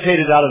just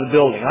levitated out of the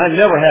building. I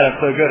never had it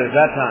so good as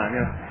that time, you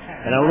know.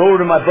 And I went over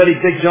to my buddy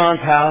Big John's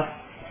house.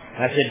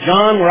 And I said,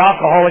 John, we're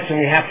alcoholics and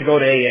we have to go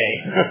to AA.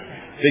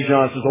 Big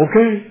John says,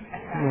 okay.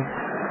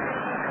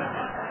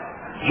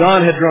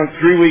 John had drunk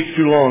 3 weeks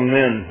too long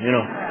then, you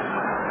know.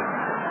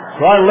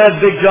 So I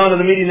led Big John to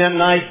the meeting that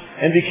night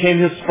and became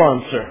his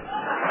sponsor.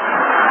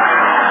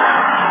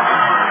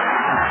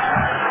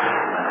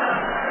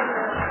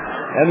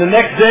 And the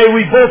next day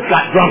we both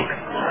got drunk.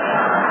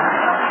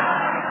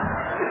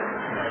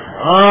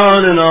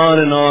 On and on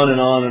and on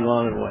and on and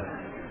on and on.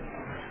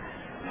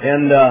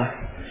 And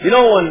You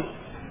know, when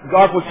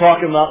Garth was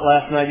talking about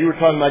last night, you were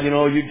talking about,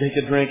 you take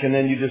a drink and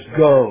then you just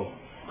go.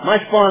 My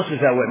sponsor's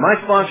that way. My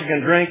sponsor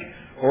can drink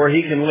or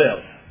he can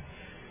live.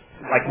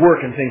 Like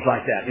work and things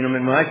like that.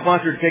 When my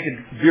sponsor would take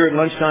a beer at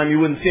lunchtime, you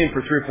wouldn't see him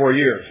for 3 or 4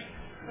 years.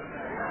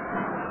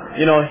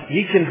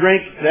 He can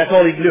drink, that's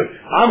all he can do.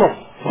 I'm a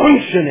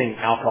functioning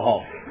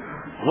alcoholic.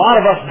 A lot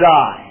of us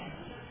die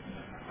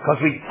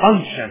because we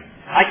function.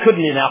 I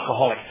couldn't be an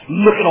alcoholic.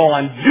 Look at all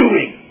I'm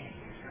doing.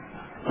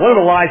 One of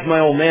the lies my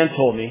old man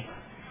told me,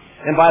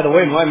 and by the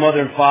way, my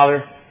mother and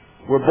father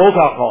were both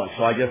alcoholics,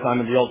 so I guess I'm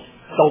the adult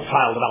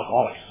child of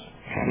alcoholics.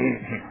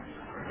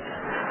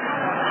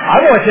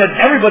 I've always said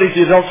everybody's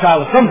the adult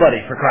child of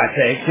somebody, for Christ's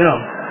sake,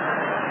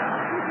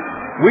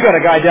 We got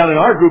a guy down in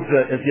our group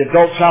that is the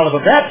adult child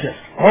of a Baptist.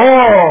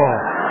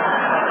 Oh!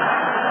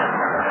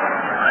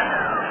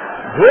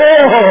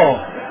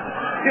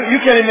 You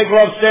can't even make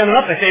love standing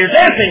up. They say, you're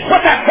dancing.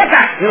 Quit that.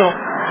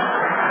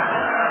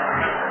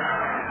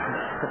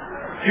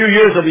 A few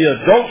years will be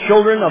adult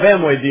children of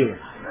Amway dealers.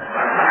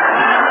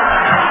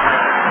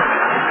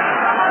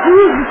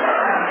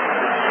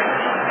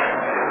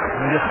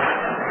 And just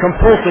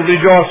compulsively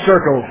draw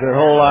circles their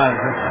whole lives.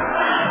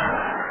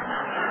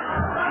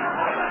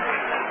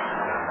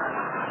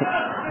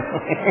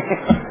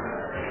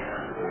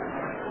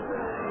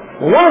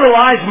 Well, one of the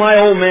lies my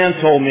old man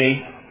told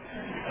me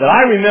that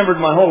I remembered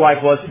my whole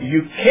life was,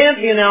 you can't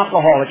be an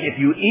alcoholic if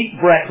you eat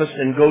breakfast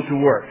and go to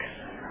work.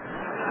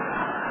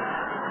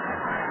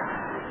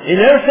 He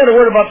never said a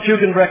word about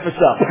puking breakfast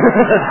up.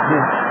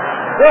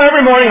 Well,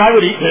 every morning I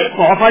would eat it,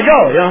 off I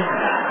go,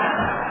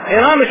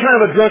 And I'm the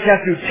kind of a drunk I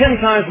have to do 10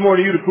 times more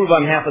to you to prove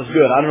I'm half as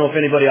good. I don't know if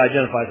anybody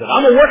identifies that.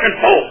 I'm a working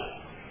fool.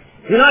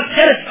 You're not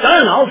get it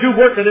done. I'll do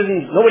work that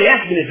nobody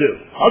asked me to do.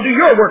 I'll do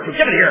your work. So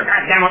give it here.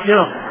 God damn it,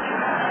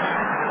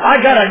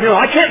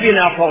 I can't be an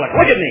alcoholic.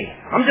 Look at me.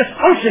 I'm just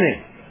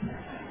functioning.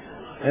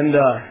 And,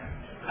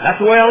 that's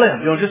the way I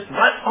live. Just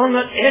right on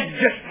the edge,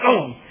 just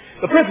going.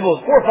 The principal,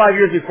 4 or 5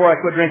 years before I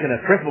quit drinking,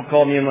 the principal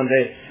called me in one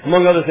day.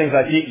 Among other things,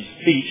 I teach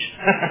speech.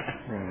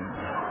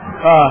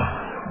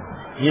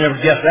 You never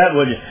guessed that,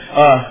 would you?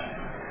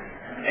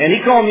 And he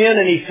called me in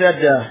and he said,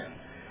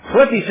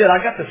 Cliff, he said, I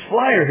got this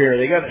flyer here.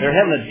 They're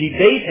having a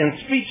debate and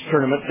speech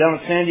tournament down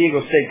at San Diego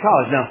State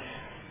College. Now,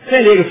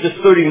 San Diego's just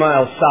 30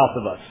 miles south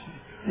of us.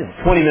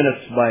 20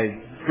 minutes by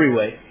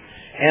freeway.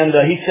 And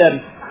he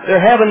said, they're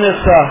having this,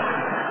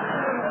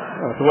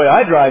 that's the way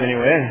I drive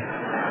anyway.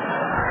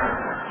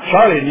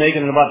 Charlie's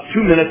making in about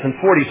 2 minutes and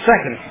 40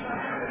 seconds.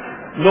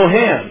 No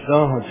hands.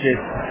 Oh, jeez.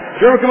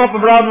 You ever come up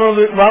with Robin Road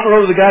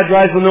where the guy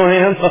drives with no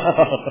hands?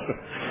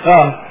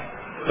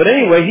 But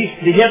anyway,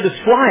 he had this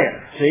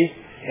flyer, see?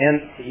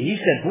 And he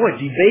said, boy,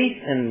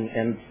 debate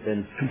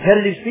and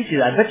competitive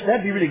speeches, I bet you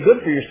that'd be really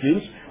good for your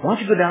students. Why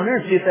don't you go down there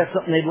and see if that's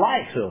something they'd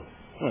like? So,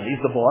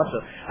 he's the boss.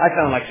 So I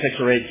found like 6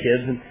 or 8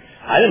 kids, and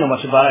I didn't know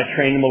much about it. I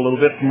trained them a little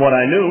bit from what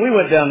I knew. And we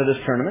went down to this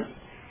tournament,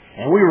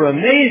 and we were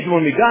amazed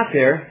when we got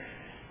there.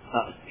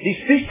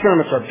 These speech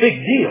tournaments are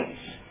big deals.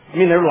 I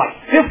mean, there were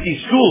like 50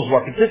 schools were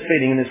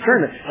participating in this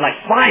tournament, and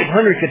like 500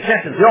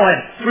 contestants. They all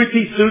had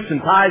 3-piece suits and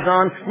ties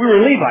on. We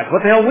were Levites.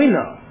 What the hell we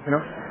know,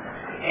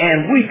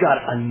 And we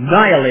got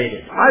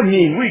annihilated. I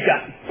mean, we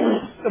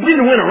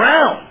didn't win a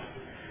round.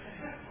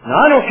 Now,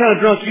 I know what kind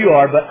of drunk you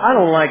are, but I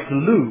don't like to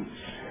lose.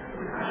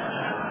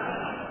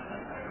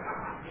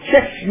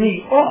 Checks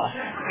me off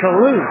to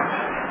lose.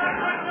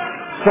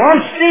 So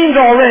I'm steamed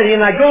already,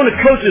 and I go in the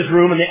coach's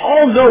room, and they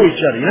all know each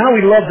other. You know how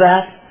we love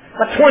that?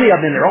 About 20 of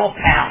them in there, all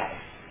pals.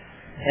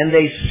 And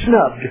they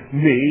snubbed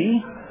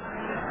me.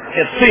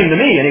 It seemed to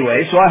me,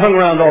 anyway, so I hung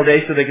around all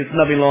day so they could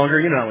snub me longer.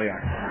 You know how we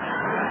are.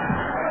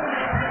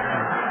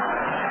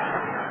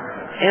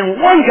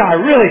 And one guy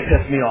really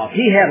pissed me off.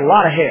 He had a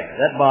lot of hair.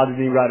 That bothered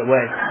me right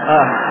away.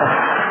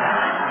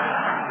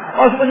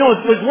 It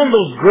was one of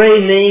those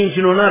gray names,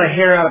 not a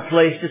hair out of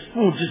place. Just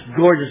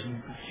gorgeous.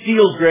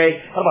 Steel gray,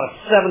 had about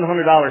a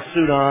 $700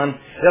 suit on.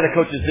 The other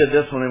coaches did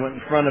this when they went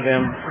in front of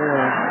him.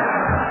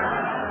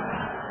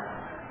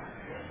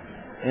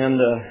 And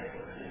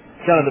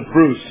kind of the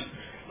Bruce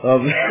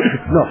of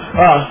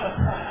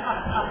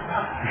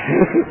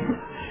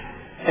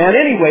And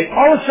anyway,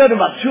 all of a sudden,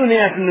 about 2 in the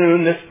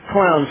afternoon, this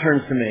clown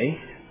turns to me,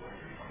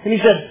 and he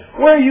said,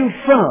 "Where are you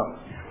from?"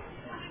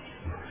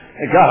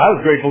 And God, I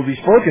was grateful to be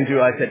spoken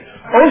to. I said,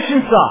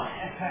 "Oceanside."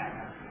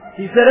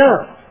 He said,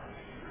 "Oh.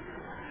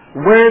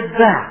 Where's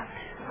that?"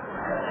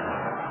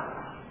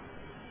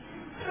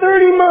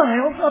 30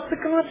 miles up the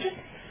continent.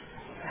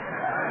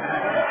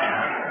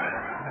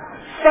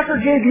 Sucker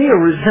gave me a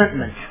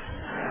resentment.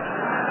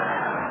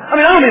 I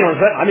don't mean a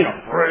resentment.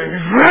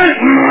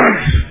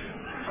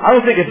 I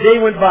don't think a day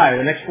went by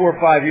the next 4 or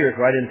 5 years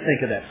where I didn't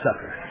think of that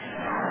sucker.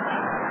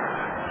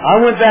 I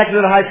went back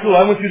to the high school.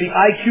 I went through the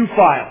IQ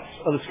files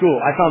of the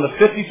school. I found the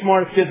 50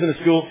 smartest kids in the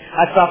school.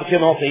 I stopped the kid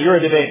and I'll say, "You're a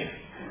debater."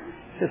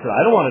 I said,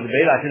 "I don't want to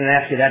debate. I didn't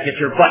ask you that. Get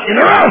your butt in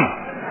the room."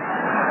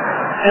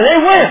 And they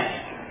went.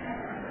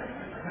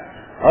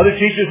 Other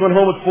teachers went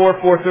home at 4,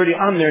 4:30.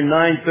 I'm there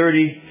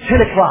 9:30,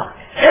 10 o'clock.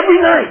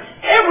 Every night.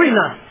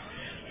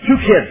 2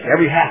 kids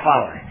every half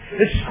hour.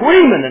 It's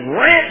screaming and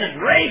ranting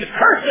and raving,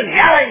 cursing,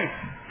 yelling,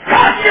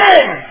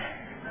 cussing!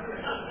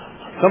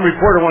 Some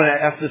reporter wanted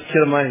to ask this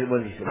kid of mine,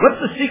 what he said, what's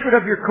the secret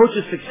of your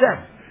coach's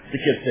success? The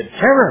kid said,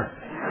 terror.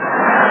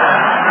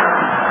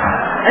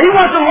 And he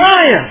wasn't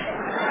lying.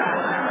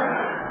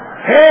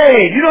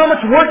 Hey, do you know how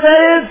much work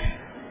that is?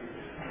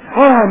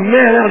 Oh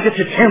man, that'll get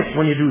you tense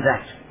when you do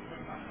that.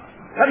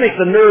 That makes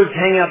the nerves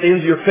hang out the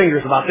ends of your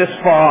fingers about this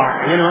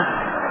far, you know.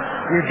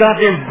 Your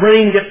goddamn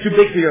brain gets too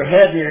big for your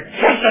head and your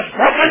chest is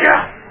broken you.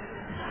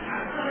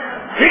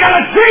 You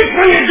gotta drink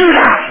when you do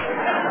that.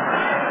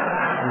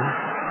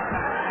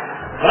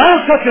 But I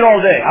don't touch it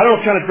all day. I don't know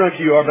what kind of drunk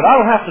you are, but I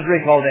don't have to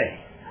drink all day.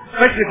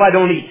 Especially if I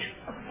don't eat.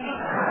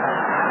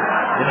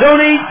 You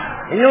don't eat,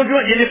 and you don't do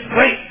it, you just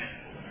drink.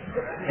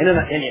 And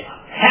you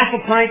half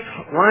a pint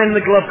lying in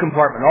the glove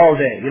compartment all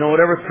day. You know,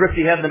 whatever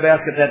Thrifty had in the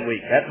basket that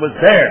week. That was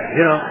there,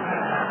 you know.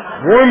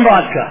 Warm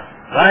vodka,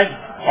 right?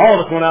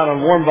 All of us went out on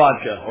warm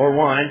vodka or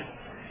wine.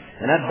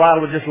 And that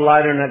bottle would just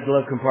lie there in that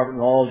glove compartment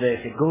all day.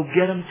 I said, go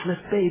get him,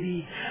 Smith,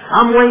 baby.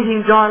 I'm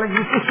waiting, darling.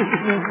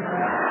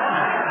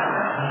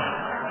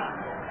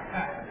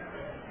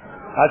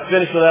 I'd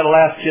finish with that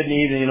last kid in the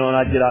evening, you know, and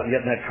I'd get out and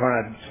get in that car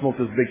and I'd smoke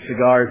those big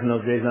cigars in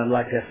those days, and I'd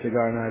light that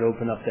cigar and I'd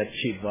open up that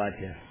cheap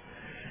vodka.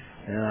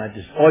 And I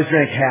just always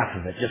drank half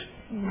of it, just...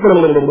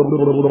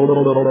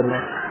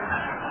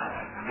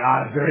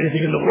 God, is there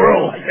anything in the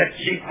world like that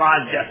cheap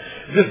vodka?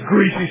 This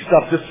greasy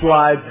stuff just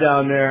slides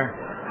down there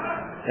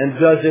and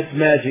does its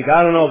magic.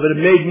 I don't know, but it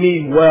made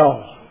me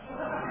well.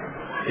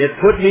 It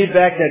put me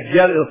back, that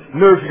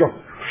nerves go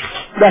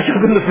back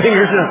up in the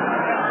fingers, you know.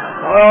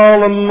 All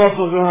the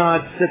muscles,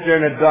 I'd sit there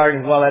in the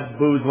darkness while that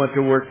booze went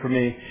to work for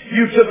me.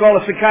 You took all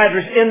the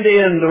psychiatrists end to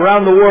end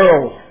around the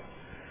world.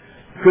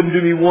 Couldn't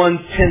do me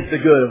 1/10 the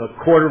good of a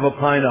quarter of a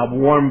pint of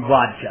warm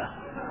vodka.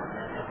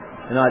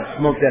 And I'd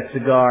smoke that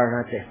cigar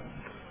and I'd say,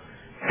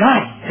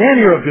 God damn,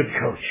 you're a good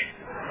coach.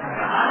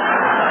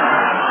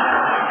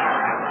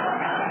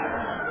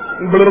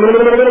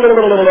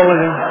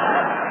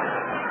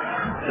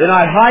 Then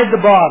I'd hide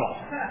the bottle.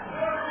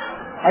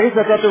 I guess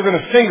I thought they were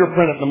going to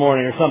fingerprint it in the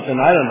morning or something.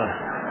 I don't know.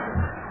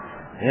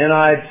 And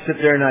I'd sit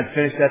there and I'd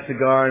finish that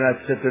cigar and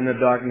I'd sit there in the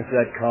darkness of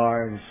that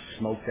car and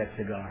smoke that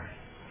cigar.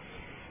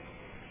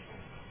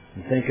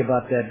 And think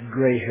about that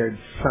gray-haired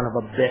son of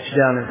a bitch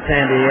down in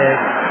San Diego.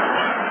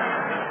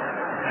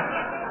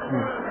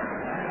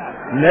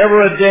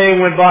 Never a day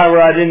went by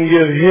where I didn't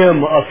give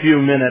him a few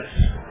minutes.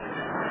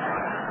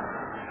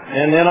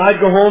 And then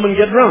I'd go home and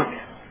get drunk.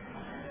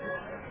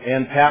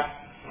 And Pat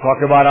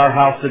talked about our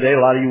house today. A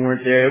lot of you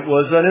weren't there. It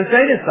was an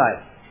insane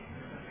asylum.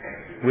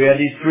 We had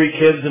these 3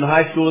 kids in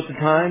high school at the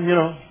time, you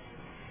know,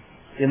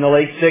 in the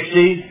late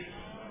 60s.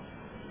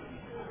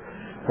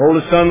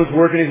 Oldest son was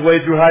working his way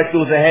through high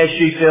school as a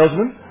hashish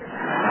salesman.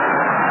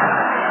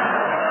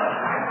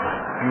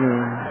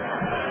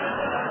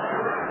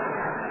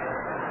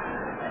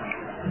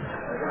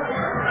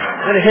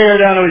 Had a hair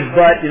down to his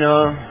butt, you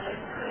know.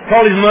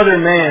 Called his mother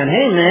man.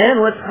 Hey, man,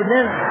 what's for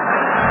dinner?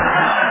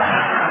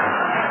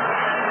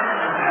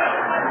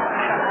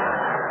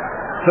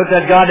 Took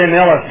that goddamn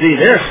LSD.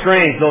 They're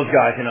strange, those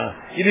guys, you know.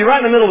 You'd be right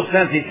in the middle of a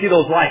sentence, you'd see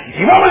those lights. You'd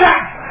say, what was that?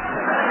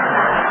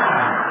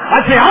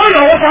 I'd say, I don't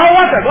know, what the hell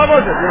was that? What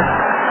was it?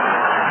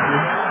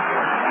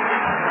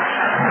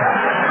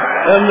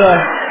 And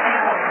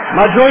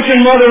my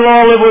drunken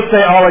mother-in-law would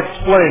say, I'll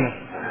explain it.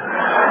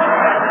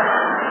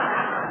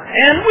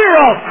 And we're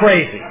all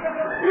crazy.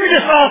 We're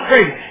just all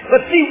crazy.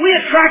 But see, we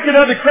attracted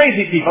other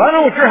crazy people. I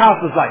don't know what your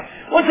house was like.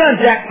 One time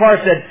Jack Parr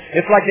said,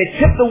 it's like they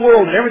tipped the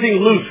world and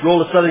everything loose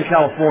rolled to Southern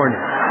California.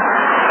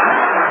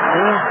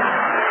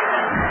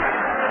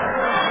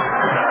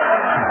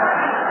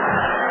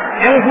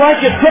 It was like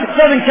you tipped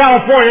Southern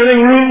California,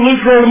 everything loose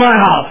rolled to my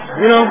house,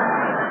 you know.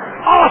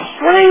 Oh,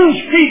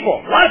 strange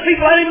people. A lot of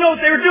people, I didn't even know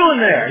what they were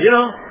doing there, you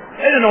know.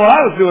 They didn't know what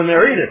I was doing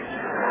there either.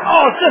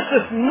 Oh, it's just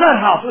this nut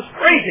house. It was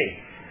crazy.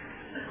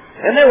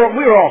 And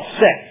we were all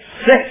sick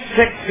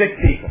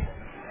people.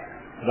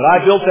 But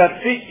I built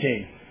that feet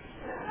team.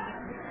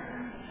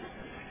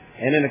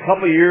 And in a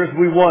couple of years,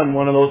 we won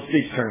one of those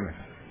speech tournaments.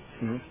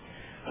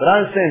 But I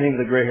didn't say anything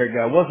to the gray-haired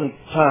guy. It wasn't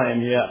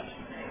time yet.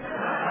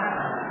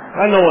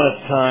 I know when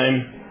it's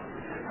time.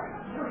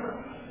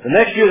 The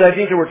next year, I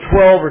think there were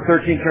 12 or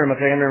 13 tournaments.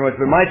 I can't remember which,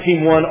 but my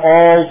team won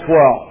all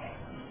 12.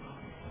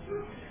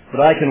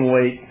 But I can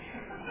wait.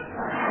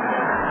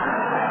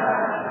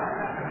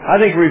 I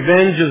think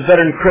revenge is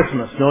better than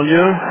Christmas, don't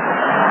you?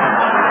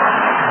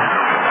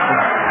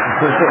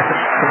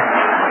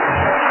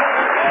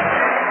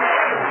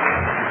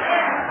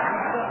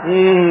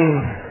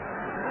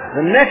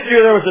 The next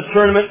year there was a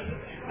tournament.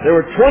 There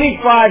were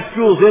 25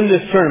 schools in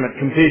this tournament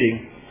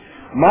competing.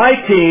 My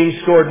team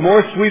scored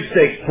more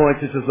sweepstakes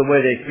points, this is the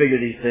way they figure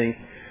these things,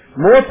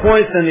 more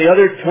points than the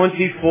other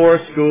 24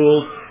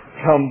 schools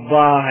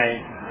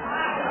combined.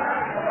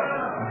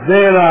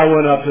 Then I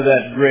went up to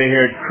that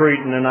gray-haired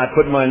cretin and I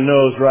put my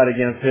nose right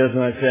against his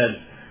and I said,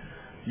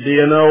 do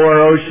you know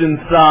where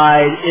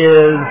Oceanside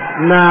is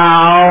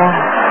now?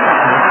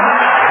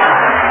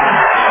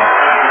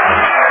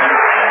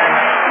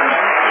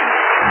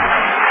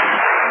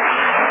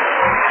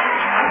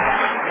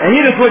 And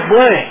he just went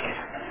blank.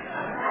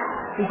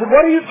 He said,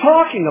 what are you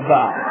talking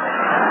about?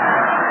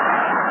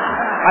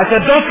 I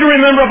said, don't you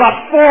remember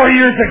about 4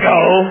 years ago?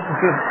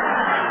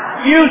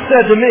 You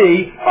said to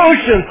me,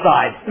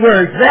 Oceanside,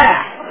 where's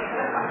that?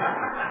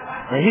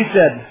 And he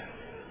said,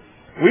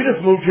 we just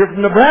moved here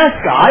from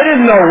Nebraska. I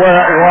didn't know where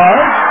it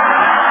was.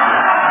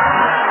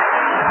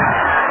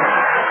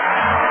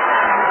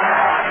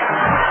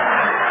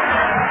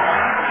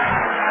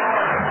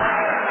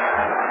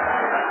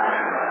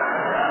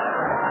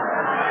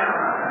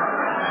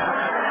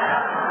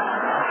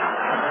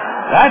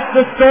 That's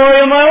the story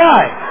of my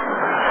life.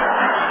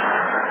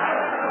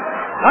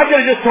 I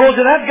could have just told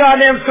you that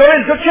goddamn story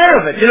and took care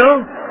of it, you know?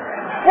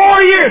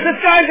 4 years.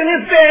 This guy's in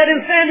his bed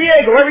in San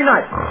Diego every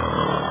night.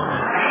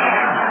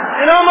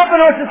 And I'm up in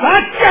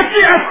Oceanside. Get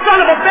you,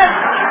 son of a bitch!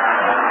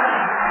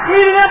 He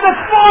didn't have the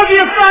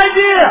foggiest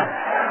idea.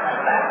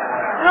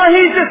 No,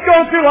 he's just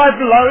going through life.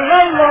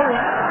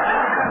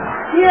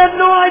 He had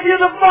no idea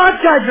the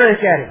vodka I drank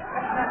at him.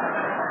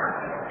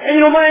 And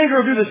you know, my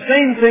anger will do the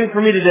same thing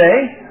for me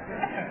today.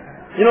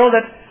 You know,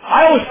 that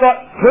I always thought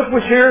Cliff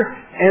was here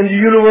and the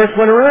universe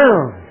went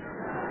around.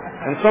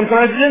 And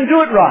sometimes it didn't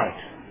do it right.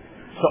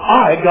 So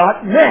I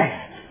got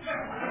mad.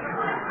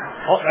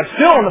 Oh, I'm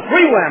still on the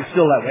freeway, I'm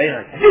still that way.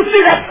 You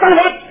see that son of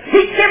a...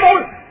 He came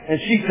over... And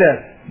she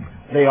said,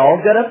 they all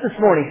got up this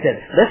morning and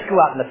said, let's go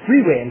out on the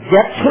freeway and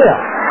get Cliff.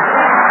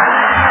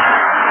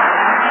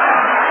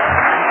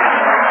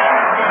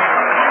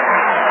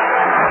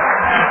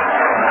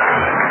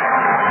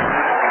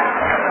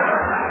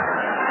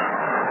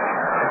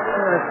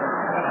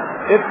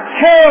 It's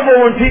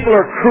terrible when people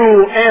are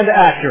cruel and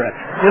accurate,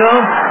 you know?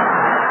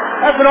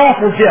 That's an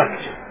awful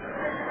gift.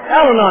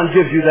 Al-Anon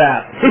gives you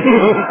that.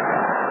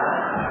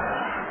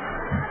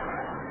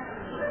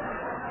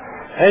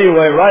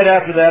 Anyway, right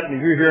after that, and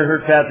if you're here in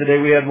Hurtat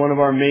today, we had one of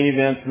our main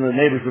events, and the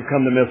neighbors would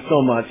come to miss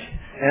so much.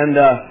 And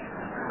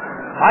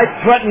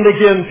I threatened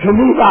again to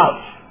move out.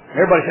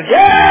 Everybody said,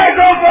 yeah,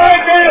 go for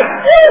it, baby!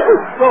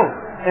 Go!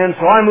 And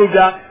so I moved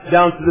out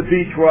down to the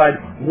beach where I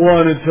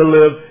wanted to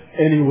live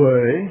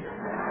anyway.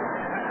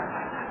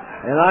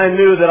 And I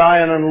knew that I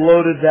had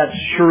unloaded that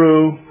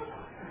shrew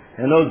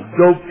and those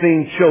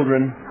dope-fiend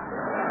children.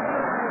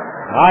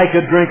 I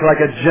could drink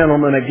like a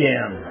gentleman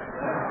again.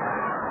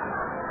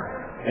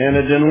 And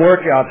it didn't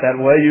work out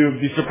that way. You'd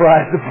be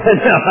surprised to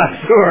find out,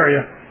 I'm sure.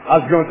 I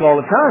was drunk all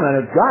the time.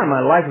 I was God, my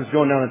life was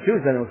going down the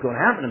tubes, and it was going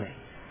to happen to me.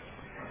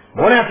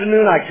 One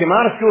afternoon, I came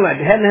out of school, and I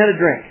hadn't had a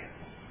drink.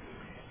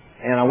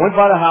 And I went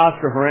by the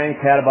house for harangue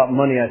Pat about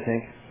money, I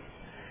think.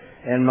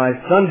 And my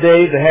son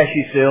Dave, the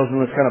hashish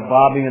salesman, was kind of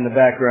bobbing in the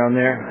background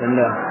there.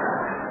 And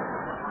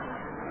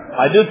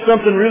I did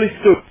something really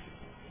stupid.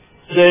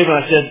 Dave, and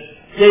I said,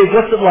 Dave,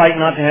 what's it like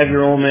not to have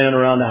your old man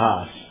around the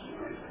house?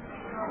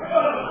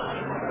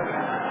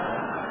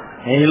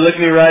 And he looked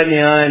me right in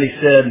the eye and he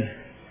said,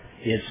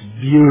 it's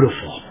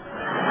beautiful.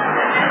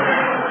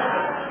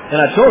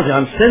 And I told you,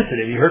 I'm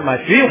sensitive. You hurt my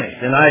feelings.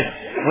 And I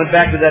went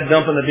back to that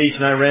dump on the beach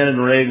and I ran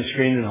and raved and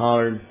screamed and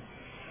hollered.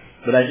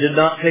 But I did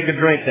not take a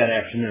drink that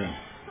afternoon.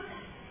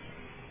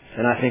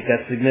 And I think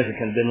that's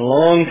significant. It's been a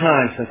long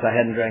time since I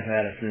hadn't drank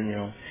that afternoon, you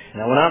know.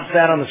 And I went out and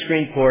sat on the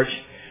screen porch,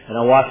 and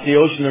I watched the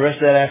ocean the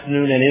rest of that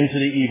afternoon and into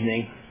the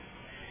evening.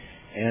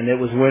 And it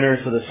was winter,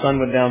 so the sun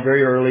went down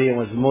very early. It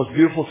was the most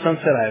beautiful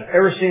sunset I've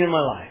ever seen in my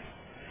life.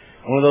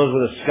 One of those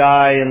where the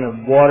sky and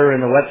the water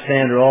and the wet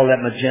sand are all that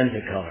magenta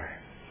color.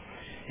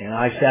 And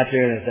I sat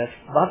there, and that's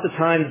about the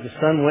time that the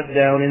sun went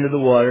down into the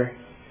water.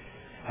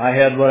 I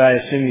had what I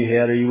assume you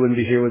had, or you wouldn't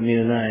be here with me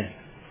tonight.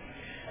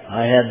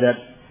 I had that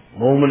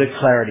moment of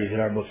clarity that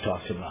our book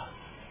talks about.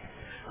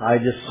 I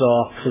just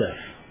saw Cliff.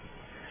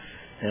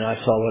 And I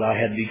saw what I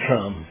had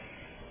become.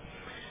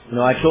 You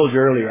know, I told you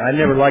earlier, I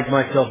never liked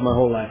myself my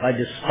whole life. I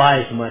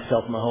despised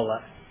myself my whole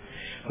life.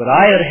 But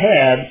I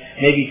had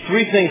maybe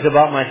 3 things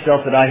about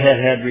myself that I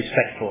had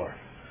respect for.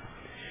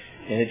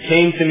 And it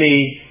came to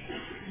me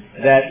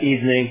that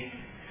evening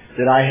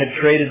that I had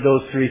traded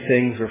those 3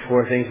 things, or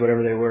 4 things,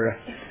 whatever they were,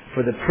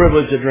 for the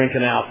privilege of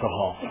drinking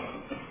alcohol.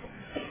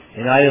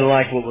 And I didn't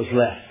like what was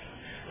left.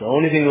 The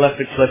only thing left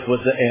at Cliff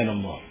was the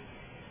animal.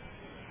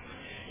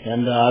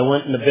 And I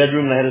went in the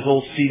bedroom and I had his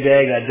old sea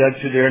bag. I dug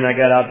through there and I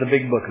got out the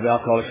big book of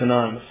Alcoholics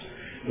Anonymous,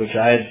 which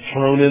I had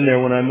thrown in there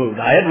when I moved.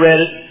 I had read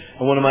it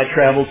on one of my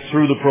travels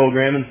through the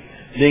program, and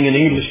being an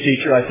English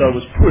teacher, I thought it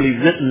was poorly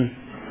written.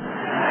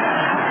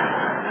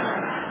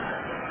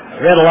 I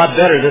read a lot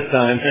better this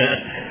time.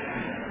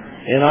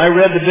 And I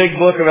read the big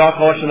book of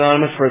Alcoholics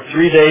Anonymous for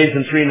 3 days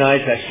and 3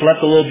 nights. I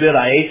slept a little bit.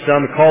 I ate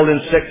some. Called in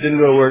sick. Didn't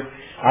go to work.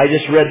 I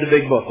just read the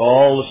big book,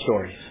 all the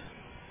stories,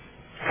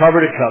 cover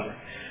to cover.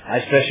 I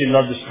especially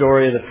loved the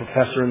story of the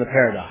professor and the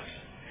paradox.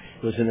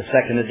 It was in the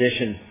 2nd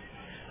edition,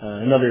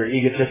 another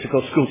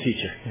egotistical school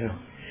teacher. You know.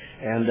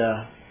 And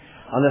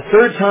on the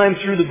 3rd time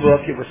through the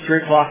book, it was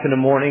 3 o'clock in the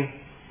morning,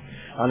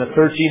 on the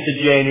 13th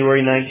of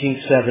January,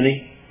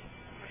 1970,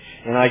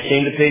 and I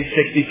came to page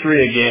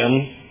 63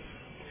 again,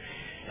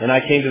 and I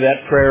came to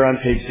that prayer on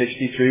page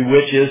 63,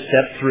 which is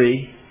step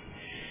 3.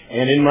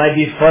 And in my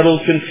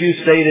befuddled,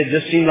 confused state, it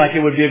just seemed like it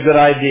would be a good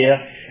idea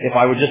if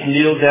I would just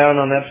kneel down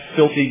on that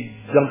filthy,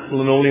 dumped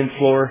linoleum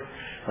floor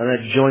on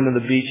that joint on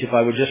the beach, if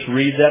I would just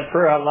read that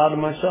prayer out loud to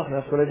myself. And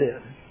that's what I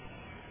did.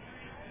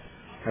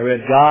 I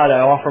read, God, I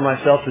offer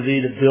myself to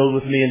Thee to build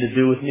with me and to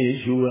do with me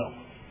as You will.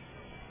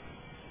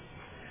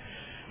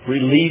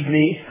 Relieve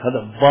me of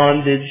the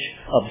bondage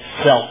of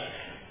self.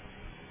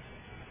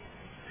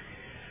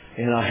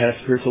 And I had a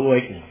spiritual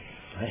awakening.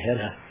 I had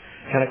a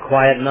kind of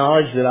quiet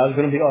knowledge that I was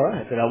going to be all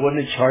right, that I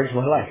wasn't in charge of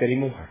my life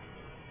anymore.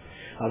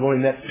 I've only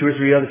met 2 or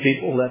 3 other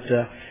people that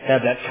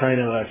had that kind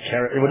of a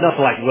character. It was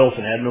nothing like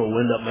Wilson. I had no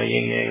wind up my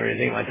yin-yang or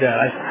anything like that.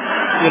 I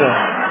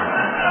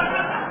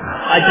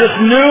just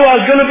knew I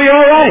was going to be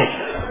all right.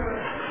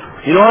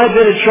 I've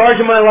been in charge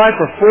of my life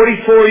for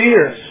 44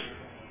 years.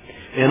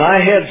 And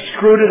I had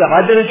screwed it up.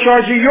 I've been in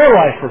charge of your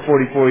life for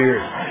 44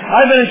 years.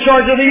 I've been in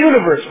charge of the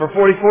universe for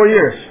 44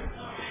 years.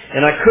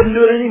 And I couldn't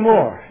do it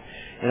anymore.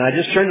 And I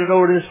just turned it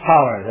over to this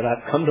power that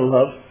I've come to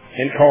love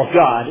and call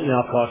God in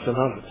Alcoholics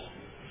Anonymous.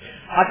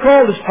 I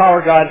call this power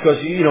God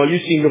because, you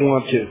seem to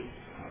want to.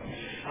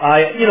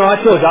 I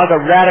told you, I was a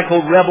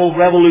radical rebel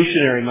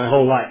revolutionary my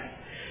whole life.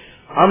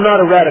 I'm not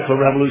a radical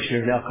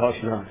revolutionary in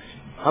Alcoholics Anonymous.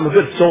 I'm a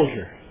good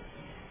soldier.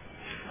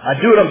 I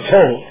do what I'm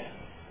told.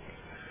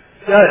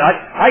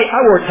 I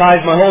wore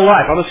ties my whole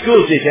life. I'm a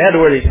school teacher. I had to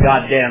wear these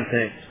goddamn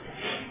things.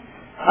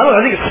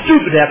 I think it's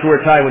stupid to have to wear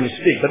a tie when you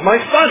speak, but my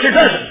sponsor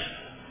doesn't.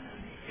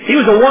 He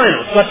was a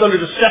wino, slept under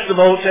the steps of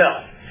a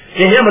hotel.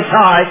 To him, a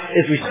tie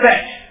is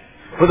respect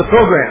for the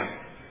program.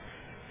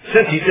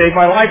 Since he saved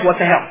my life, what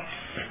the hell?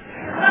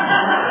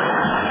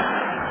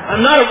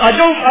 I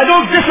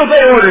don't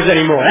disobey orders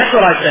anymore. That's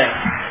what I say.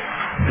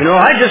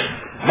 I just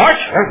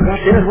march.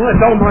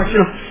 Don't march.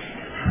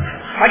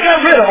 I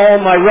got rid of all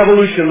my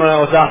revolution when I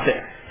was out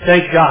there.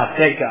 Thank God.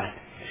 Thank God.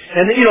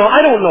 And,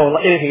 I don't know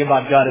anything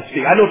about God at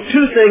speak. I know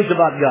 2 things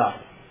about God.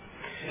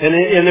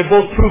 And they're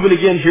both proven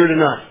again here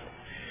tonight.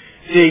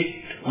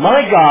 See,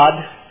 my God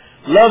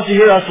loves to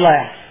hear us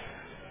laugh.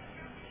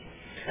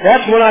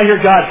 That's when I hear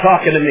God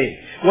talking to me.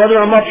 Whether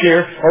I'm up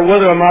here or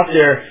whether I'm out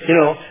there,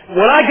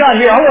 When I got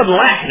here, I wasn't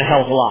laughing a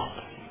hell of a lot.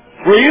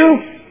 Were you?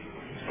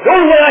 The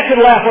only way I could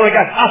laugh when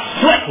I was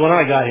slick when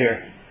I got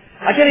here.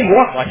 I can't even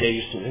walk like I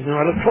used to.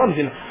 I look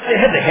clumsy.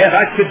 Head to head,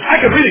 I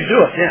could really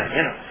do it.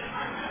 Yeah,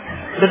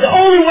 But the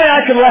only way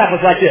I could laugh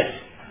was like this.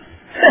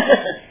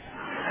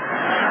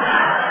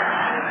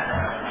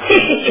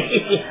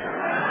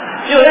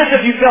 That's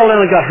if you fell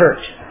down and got hurt.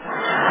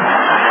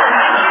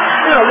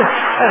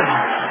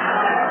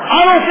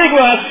 I don't think,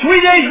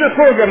 3 days in the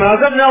program, and I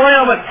was up in L.A.,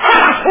 I went,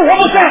 what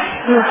was that?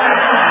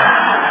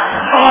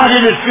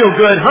 Didn't it feel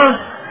good,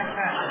 huh?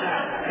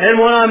 And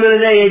when I'm in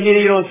an AA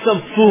meeting, some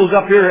fool's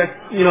up here,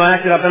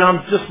 acting up, and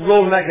I'm just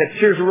rolling back, the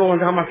tears are rolling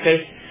down my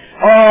face.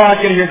 I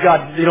can hear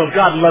God,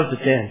 God loves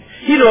it then.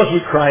 He knows we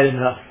cried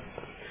enough.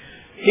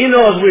 He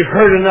knows we've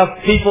hurt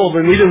enough people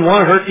when we didn't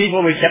want to hurt people,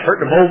 and we kept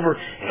hurting them over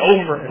and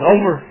over and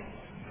over.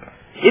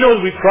 He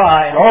knows we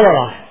cry all our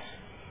lives.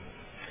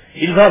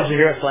 He loves to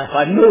hear us laugh.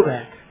 I know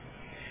that.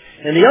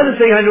 And the other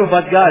thing I know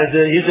about God is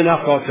that He's an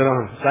Alcoholics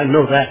Anonymous. I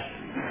know that.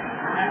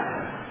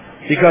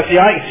 Because,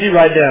 I can see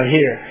right down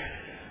here.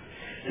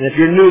 And if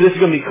you're new, this is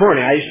going to be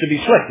corny. I used to be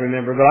slick,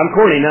 remember, but I'm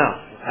corny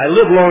now. I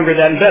live longer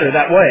and better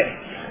that way.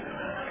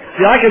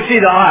 See, I can see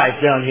the eyes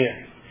down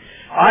here.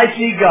 I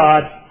see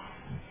God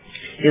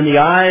in the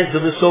eyes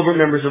of the sober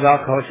members of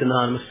Alcoholics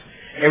Anonymous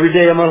every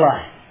day of my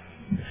life.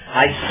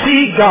 I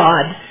see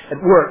God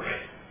at work.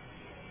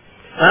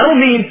 I don't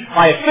mean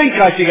I think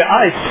I see God.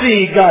 I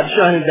see God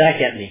shining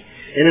back at me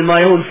and in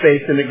my own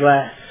face in the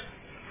glass.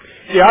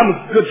 See, I'm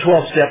a good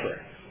 12-stepper.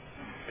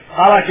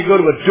 I like to go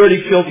to a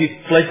dirty,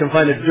 filthy place and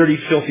find a dirty,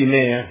 filthy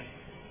man.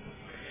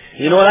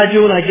 You know what I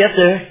do when I get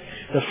there?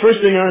 The first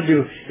thing I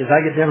do is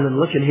I get down and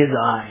look in his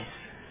eyes.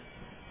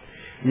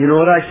 You know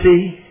what I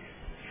see?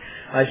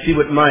 I see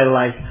what my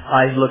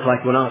eyes looked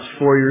like when I was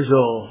 4 years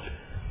old.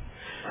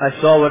 I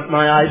saw what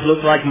my eyes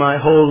looked like my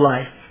whole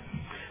life.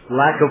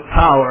 Lack of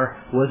power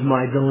was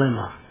my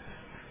dilemma.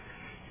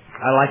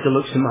 I like the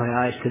looks in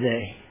my eyes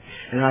today.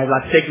 And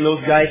I've taken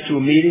those guys to a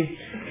meeting,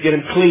 get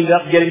them cleaned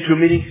up, get them to a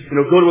meeting,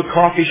 go to a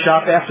coffee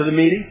shop after the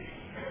meeting,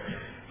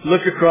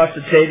 look across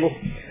the table,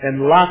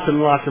 and lots and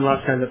lots and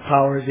lots of times the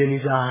power is in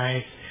his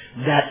eyes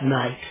that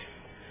night.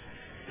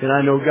 And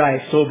I know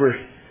guys sober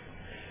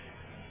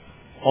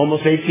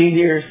almost 18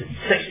 years, and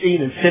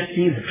 16 and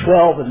 15 and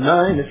 12 and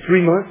 9 and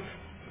 3 months.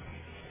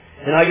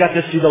 And I got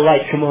to see the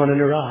light come on in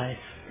their eyes.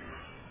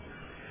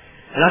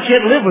 And I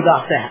can't live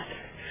without that.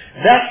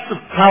 That's the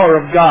power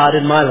of God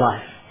in my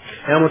life.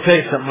 And I'm going to tell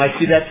you something. I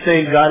see that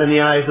same God in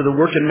the eyes of the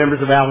working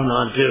members of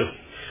Al-Anon too.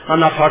 I'm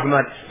not talking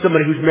about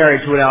somebody who's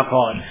married to an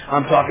alcoholic.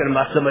 I'm talking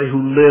about somebody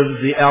who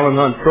lives the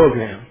Al-Anon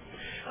program.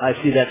 I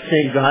see that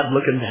same God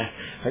looking back.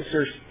 I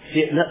sort of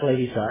see it in that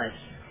lady's eyes.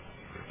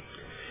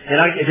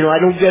 And I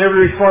don't get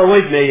very far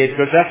away from AA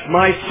because that's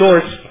my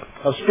source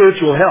of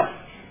spiritual help.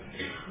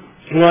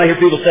 When I hear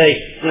people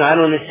say, I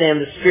don't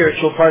understand the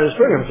spiritual part of this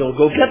program, so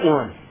go get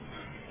one.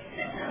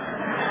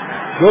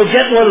 Go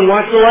get one and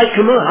watch the light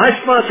come on.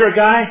 I sponsor a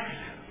guy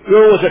who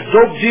was a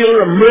dope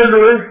dealer, a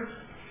murderer,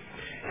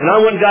 and I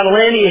went and got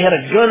Lanny. He had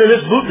a gun in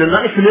his boot and a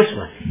knife in this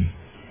one.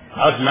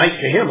 I was nice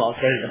to him, I'll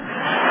tell you.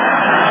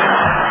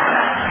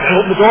 Can I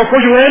open the door for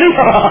you, Lanny?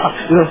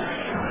 You know.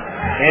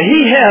 And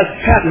he has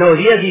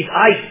these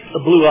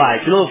blue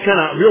eyes. You know, it's kind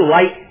of real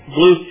light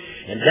blue.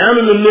 And down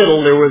in the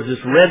middle, there was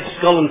this red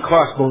skull and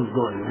crossbones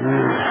going.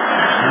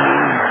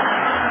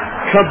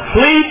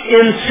 Complete,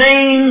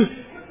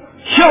 insane,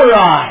 killer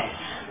eyes.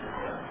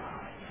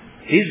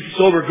 He's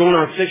sober going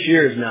on 6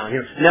 years now.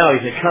 Now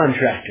he's a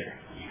contractor.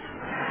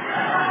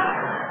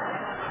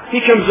 He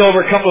comes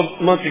over a couple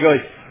of months ago.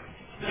 He's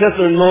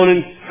pissing and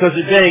moaning because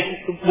the bank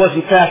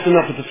wasn't fast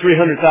enough with the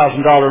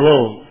 $300,000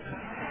 loan.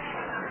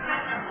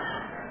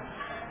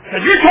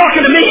 If you're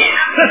talking to me,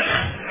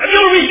 the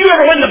only reason you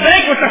ever went in the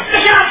bank was to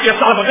stick out, you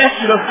son of a bitch,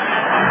 you know.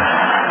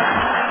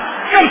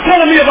 You're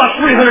telling me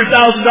about $300,000.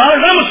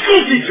 I'm a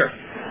school teacher.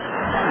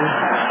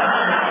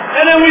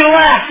 And then we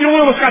laughed. You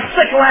know, one of us got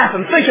sick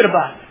laughing, thinking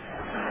about it.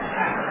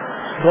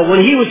 But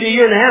when he was a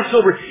year and a half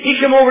sober, he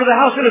came over to the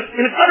house in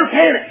an utter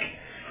panic.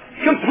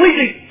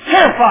 Completely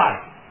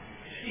terrified.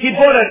 He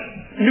bought a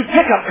new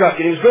pickup truck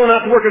and he was going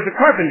out to work as a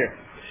carpenter.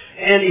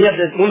 And he had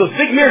one of those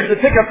big mirrors in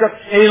the pickup truck,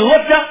 and he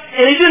looked up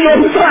and he didn't know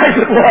whose eyes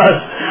it was.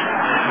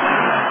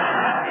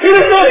 He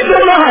didn't know his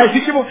own eyes.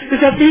 He said, well,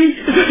 is that me?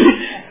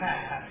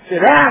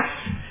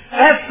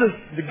 That's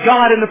the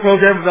God in the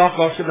program of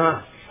Alcoholics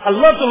Anonymous. I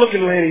love to look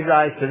in Lanny's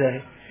eyes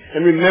today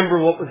and remember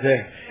what was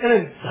there. And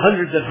then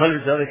hundreds and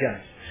hundreds of other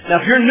guys.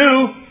 Now, if you're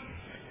new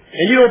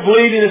and you don't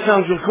believe me and it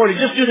sounds real corny,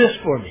 just do this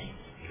for me.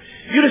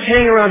 You just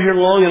hang around here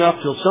long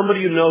enough till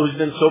somebody you know who's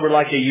been sober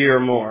like a year or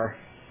more,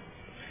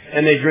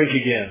 and they drink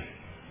again.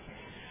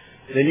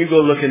 Then you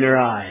go look in their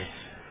eyes.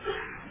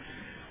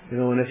 You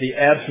know, and if the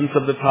absence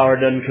of the power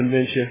doesn't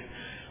convince you,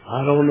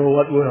 I don't know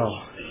what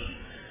will.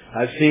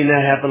 I've seen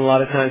that happen a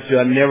lot of times too.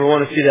 I never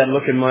want to see that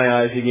look in my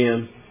eyes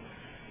again.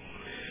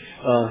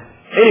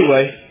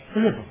 Anyway,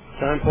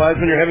 time flies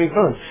when you're having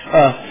fun.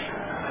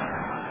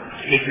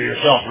 Speak for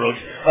yourself, Roach.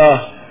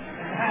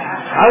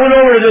 I went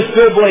over to this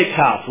Bill Blake's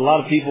house. A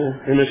lot of people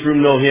in this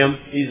room know him.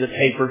 He's a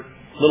taper.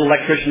 Little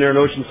electrician there in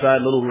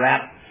Oceanside, little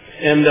rat.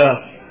 And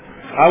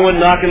I went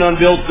knocking on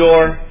Bill's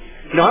door.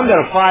 You know, I've got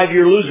a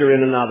 5-year loser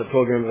in and out of the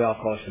program of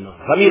Alcoholics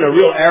Anonymous. I mean a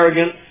real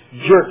arrogant,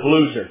 jerk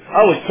loser.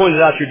 I always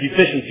pointed out your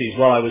deficiencies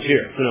while I was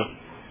here, you know.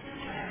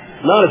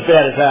 Not as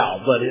bad as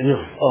Al, but, you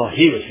know,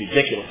 he was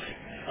ridiculous.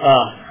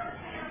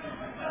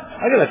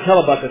 I got to tell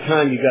about the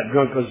time you got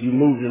drunk because you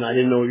moved and I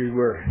didn't know where you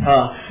were.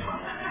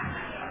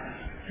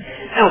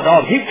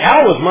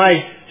 Al was my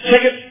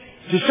ticket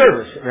to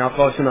service in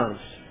Alcoholics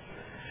Anonymous.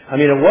 I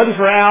mean, if it wasn't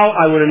for Al,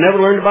 I would have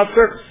never learned about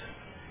service.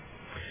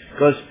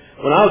 Because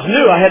when I was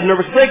new, I had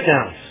nervous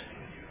breakdowns.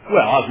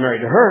 Well, I was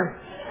married to her.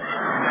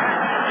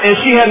 And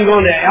she hadn't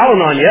gone to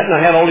Al-Anon yet, and I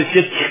had all these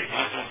kids,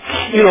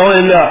 you know,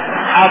 and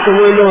out the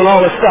window and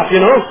all this stuff, you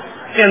know.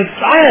 And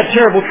I had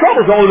terrible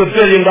troubles, all with $1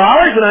 billion,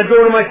 and I'd go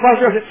to my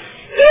sponsor and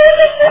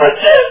I'd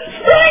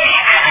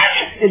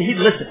say, and he'd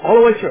listen all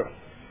the way through.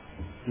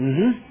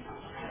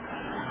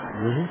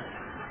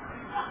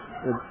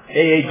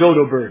 A.A.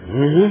 Dodo Bird.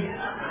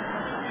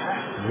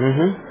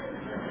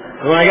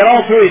 And when I got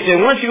all through, he said,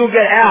 why don't you go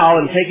get Al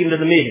and take him to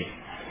the meeting?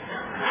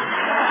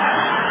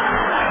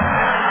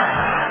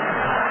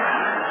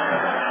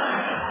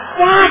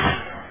 What?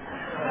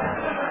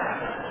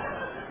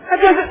 That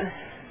doesn't...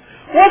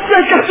 What's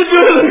that got to do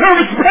with a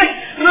nervous break?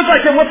 And it's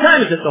like, what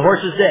time is it? The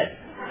horse is dead.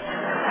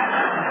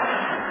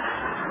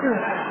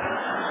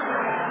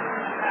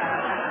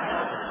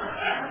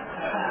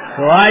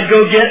 So I'd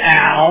go get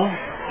Al.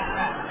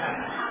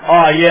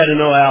 Oh, you had to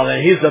know Al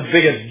then. He's the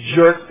biggest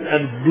jerk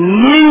and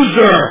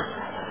loser.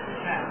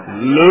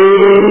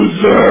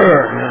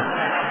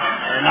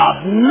 And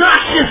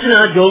obnoxious, and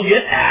I'd go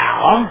get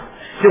Al.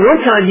 So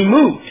one time he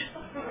moved.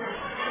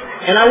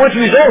 And I went to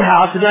his old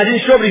house, and I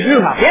didn't show up at his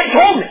new house. He hadn't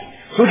told me.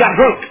 So he got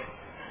drunk.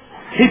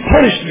 He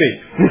punished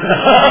me.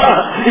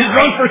 He's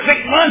drunk for 6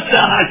 months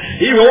now.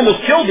 He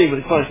almost killed me with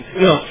his punishment.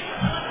 You know.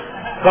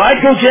 So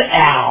I'd go get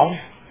Al,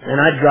 and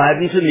I'd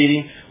drive him to the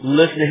meeting,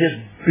 listen to his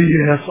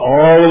BS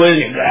all the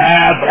way,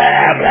 blah,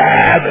 blah,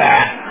 blah,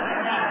 blah.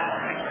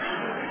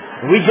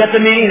 We'd get the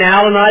meeting,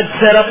 Al and I'd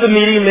set up the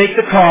meeting, make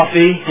the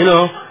coffee, you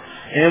know,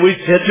 and we'd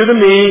sit through the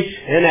meeting,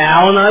 and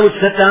Al and I would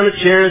sit down in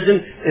chairs,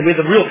 and with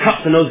the real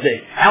cups in those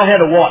days. Al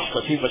had a watch,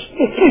 but he just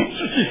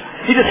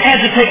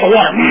had to take a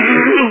water.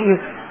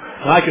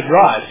 I could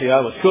drive, see,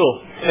 I was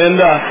cool. And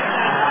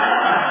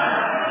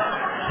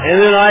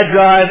then I'd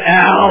drive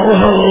Al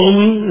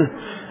home.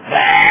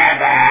 Blah,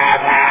 blah,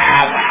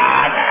 blah,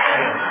 blah, blah.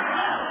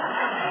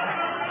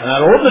 And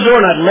I'd open the door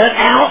and I'd let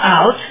Al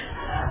out.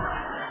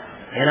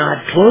 And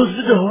I'd close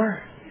the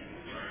door.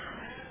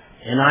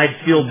 And I'd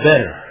feel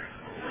better.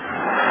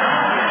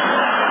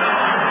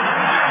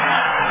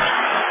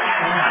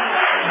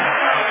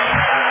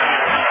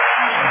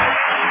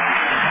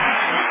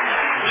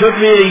 Took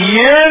me a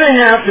year and a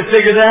half to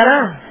figure that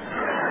out.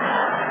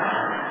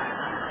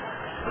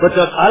 But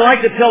I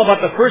like to tell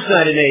about the first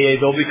night in AA,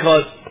 though,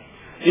 because,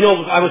 you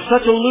know, I was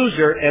such a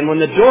loser, and when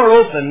the door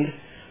opened,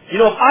 you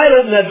know, if I'd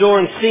opened that door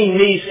and seen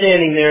me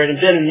standing there and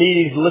been in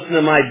meetings listening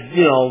to my,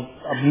 you know,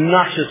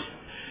 obnoxious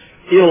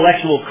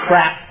intellectual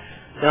crap,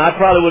 then I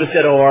probably would have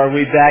said, oh, are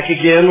we back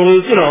again?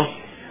 You know,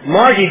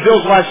 Margie,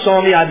 Bill's wife,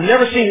 saw me. I've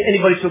never seen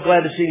anybody so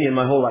glad to see me in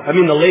my whole life. I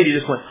mean, the lady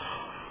just went,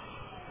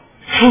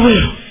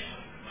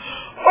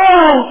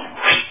 oh!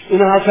 You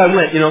know how I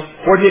went, you know,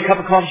 poured me a cup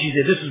of coffee. She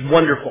said, this is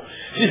wonderful.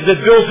 She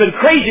said, Bill's been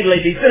crazy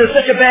lately. He's been in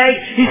such a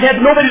bag. He's had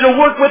nobody to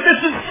work with.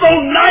 This is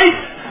so nice.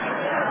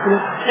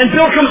 And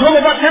Bill comes home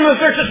about 10 minutes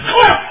later and says,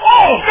 Cliff!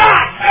 Oh,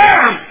 God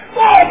damn!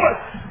 Oh,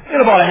 but in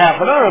about a half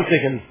an hour, I'm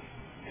thinking,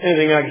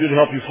 anything I can do to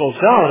help you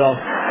folks out,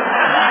 I'll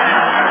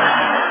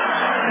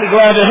be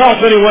glad to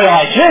help any way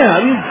I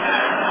can.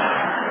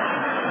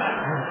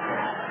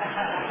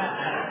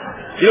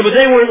 You know, but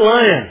they weren't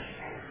lying.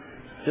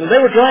 You know, they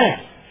were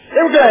glad. They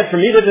were glad for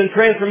me. They've been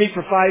praying for me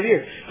for 5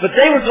 years. But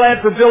they were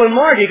glad for Bill and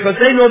Margie because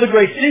they know the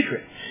great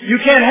secret. You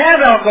can't have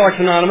Alcoholics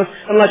Anonymous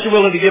unless you're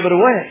willing to give it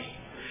away.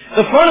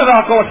 The fun of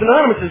Alcoholics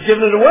Anonymous is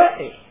giving it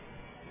away.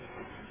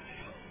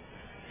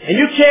 And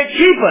you can't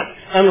keep it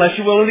unless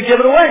you're willing to give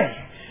it away.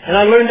 And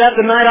I learned that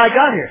the night I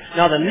got here.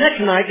 Now, the next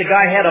night, the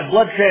guy had a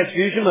blood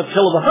transfusion with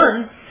Attila the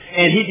Hun,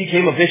 and he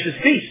became a vicious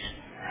beast.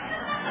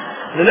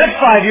 The next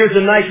 5 years,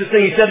 the nicest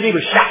thing he said to me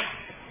was, shot.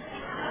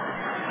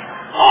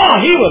 Oh,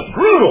 he was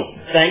brutal.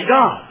 Thank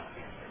God.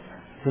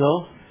 You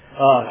know,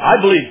 I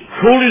believe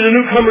cruelty to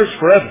newcomers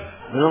forever.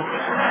 You know,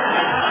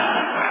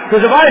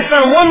 because if I had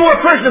found one more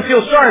person to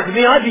feel sorry for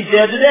me, I'd be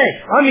dead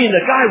today. I mean,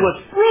 the guy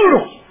was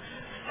brutal.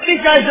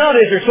 These guys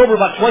nowadays are sober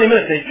about 20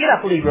 minutes. They get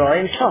up, Leroy,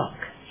 and talk.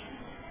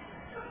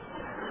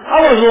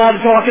 I wasn't allowed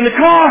to talk in the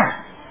car.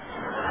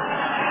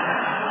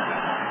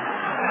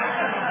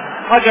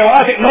 I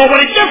think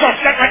nobody gives a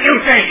shit what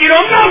you think. You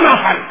don't know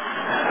nothing.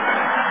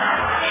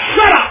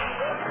 Shut up.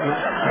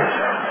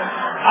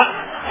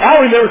 I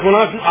remember when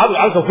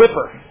I was a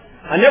whipper.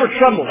 I never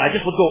trembled. I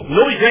just would go,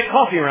 nobody drank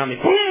coffee around me.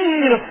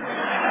 Boom, you know.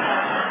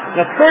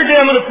 The third day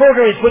I'm in the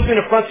program, he puts me in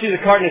the front seat of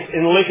the car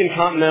in the Lincoln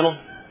Continental.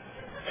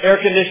 Air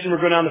conditioning, we're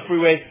going down the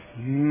freeway.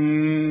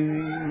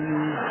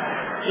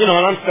 You know,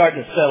 and I'm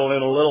starting to settle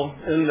in a little.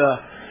 And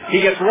he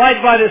gets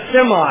right by this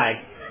semi.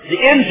 The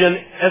engine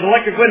has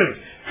electric windows.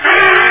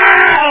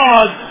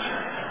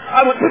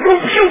 I went,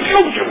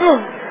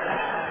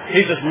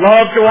 he just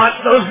loved to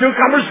watch those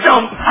newcomers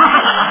jump.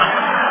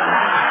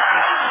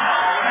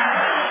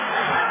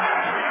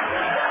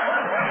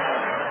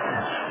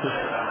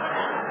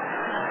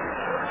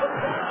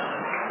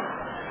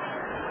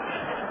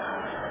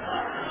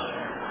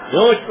 The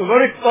only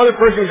other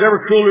person who was ever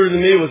cooler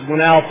than me was when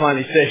Al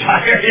finally said,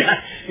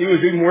 he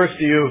was even worse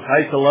to you. I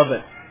used to love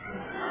it.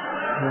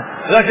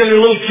 Like when you're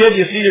a little kid,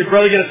 you see your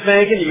brother get a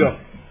spanking, you go.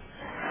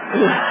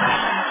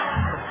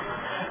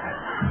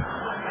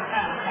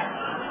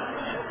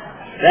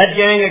 That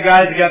gang of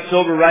guys that got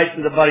sober right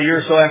about a year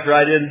or so after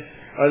I did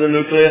are the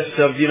nucleus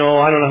of, you know,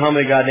 I don't know how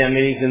many goddamn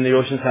meetings in the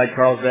Oceanside,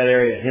 Carlsbad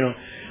area, you know.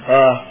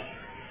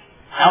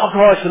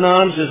 Alcoholics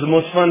Anonymous is the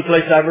most fun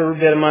place I've ever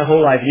been in my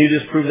whole life, and you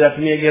just proved that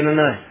to me again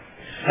tonight.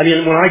 I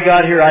mean, when I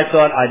got here, I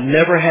thought I'd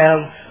never have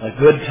a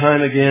good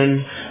time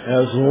again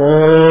as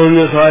long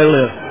as I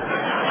live.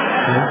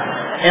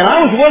 And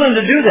I was willing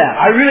to do that.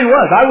 I really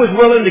was. I was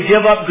willing to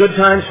give up good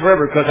times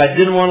forever because I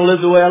didn't want to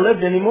live the way I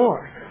lived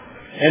anymore.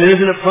 And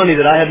isn't it funny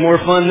that I had more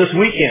fun this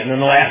weekend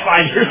than the last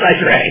 5 years I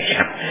drank?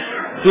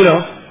 You know,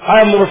 I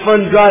had more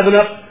fun driving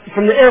up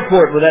from the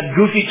airport with that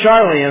goofy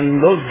Charlie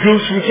and those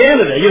goofs from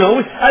Canada. You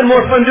know, I had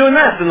more fun doing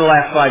that than the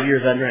last 5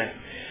 years I drank.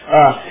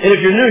 And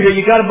if you're new here,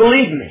 you got to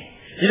believe me.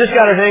 You just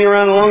got to hang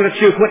around long enough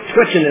to quit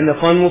twitching, and the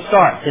fun will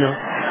start. You know.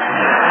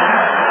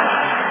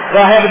 Well,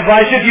 I have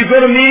advice: if you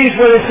go to meetings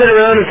where they sit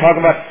around and talk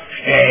about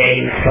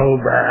staying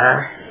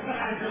sober,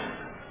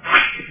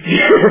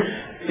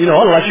 you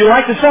know, unless you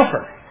like to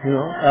suffer. You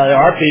know, there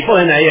are people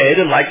in AA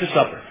that like to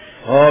suffer.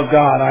 Oh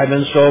God, I've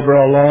been sober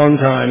a long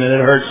time, and it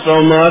hurts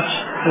so much.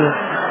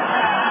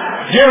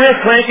 Did you ever hear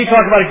Clancy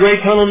talk about a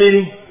great tunnel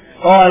meeting?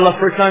 Oh, I love the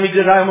first time he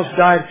did it, I almost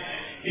died.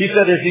 He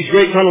said there's these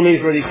great tunnel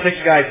meetings where these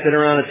 6 guys sit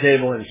around a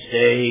table and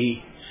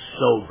stay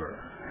sober.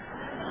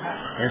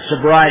 And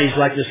sobriety's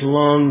like this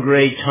long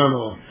gray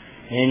tunnel,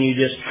 and you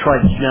just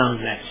trudge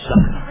down that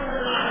sucker.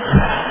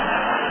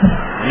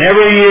 And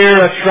every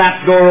year a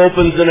trap door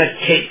opens and a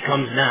cake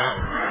comes down.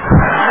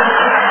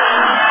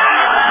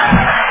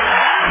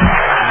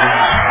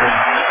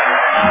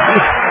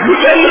 You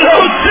get to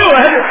those too,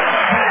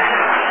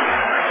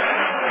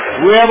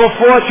 We have a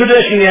 4th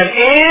tradition. You have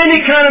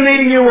any kind of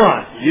meeting you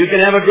want. You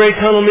can have a great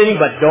tunnel meeting,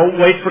 but don't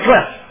wait for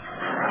Cliff.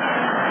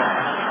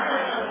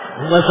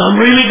 Unless I'm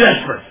really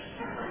desperate.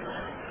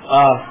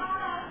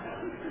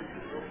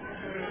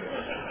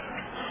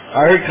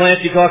 I heard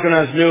Clancy talking when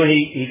I was new, and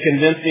he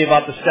convinced me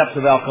about the steps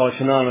of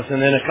Alcoholics Anonymous.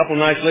 And then a couple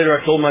nights later,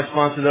 I told my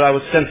sponsor that I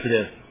was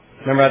sensitive.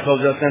 Remember I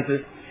told you I was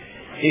sensitive?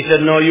 He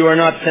said, no, you are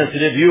not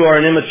sensitive. You are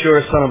an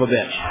immature son of a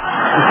bitch.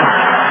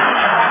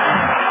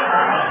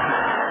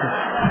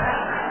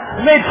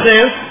 It made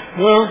sense.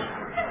 Well,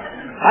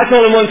 I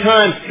told him one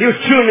time, he was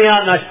chewing me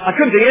out, and I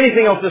couldn't think of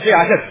anything else to say.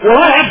 I said, well,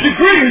 I have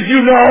degrees,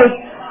 you know.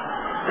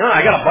 No,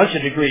 I got a bunch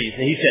of degrees.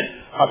 And he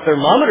said, a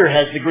thermometer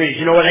has degrees.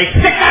 You know where they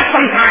stick that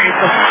sometimes.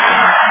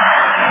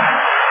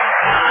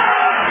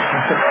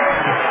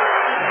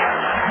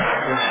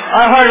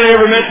 I hardly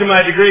ever mention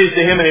my degrees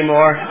to him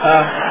anymore.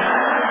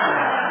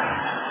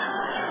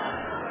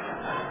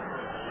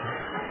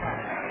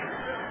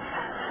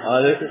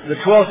 The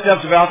 12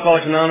 steps of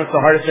Alcoholics Anonymous, the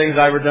hardest things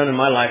I've ever done in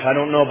my life. I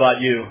don't know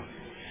about you.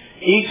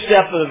 Each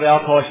step of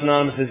Alcoholics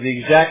Anonymous is the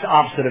exact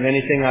opposite of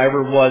anything I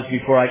ever was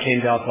before I came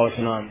to Alcoholics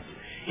Anonymous.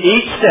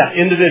 Each step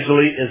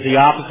individually is the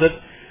opposite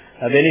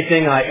of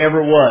anything I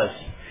ever was.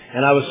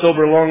 And I was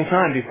sober a long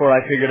time before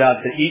I figured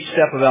out that each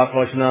step of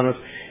Alcoholics Anonymous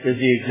is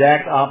the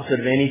exact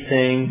opposite of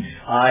anything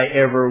I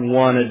ever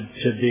wanted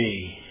to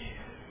be.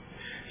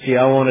 See,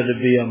 I wanted to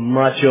be a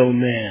macho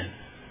man.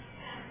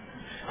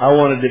 I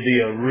wanted to be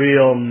a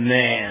real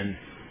man.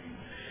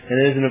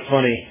 And isn't it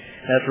funny,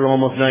 after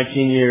almost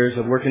 19 years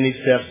of working these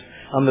steps,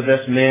 I'm the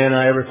best man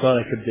I ever thought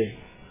I could be.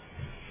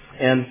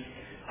 And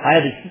I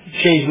had to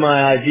change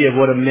my idea of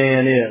what a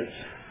man is.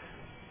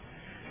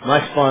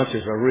 My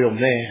sponsor's a real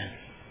man.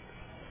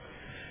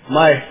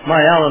 My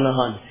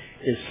Al-Anon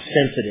is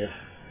sensitive.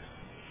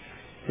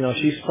 You know,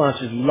 she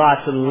sponsors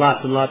lots and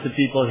lots and lots of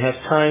people and has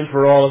time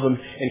for all of them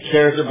and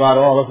cares about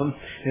all of them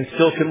and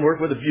still can work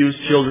with abused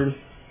children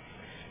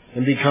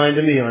and be kind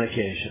to me on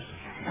occasion.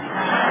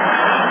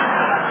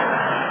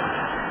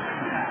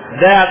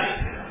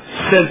 That's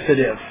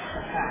sensitive.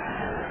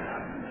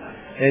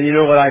 And you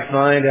know what I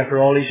find after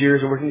all these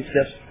years of working these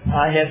steps?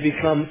 I have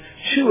become,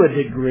 to a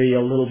degree,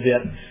 a little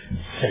bit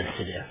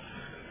sensitive.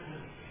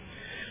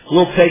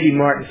 Little Peggy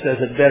Martin says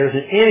it better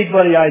than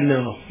anybody I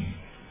know.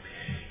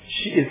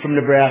 She is from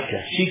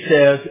Nebraska. She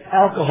says,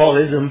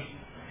 alcoholism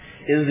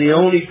is the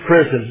only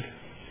prison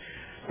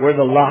where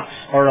the locks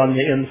are on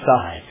the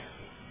inside.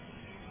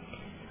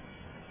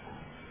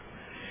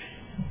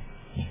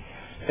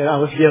 And I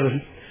was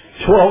given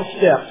 12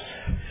 steps,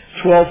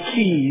 12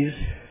 keys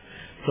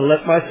to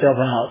let myself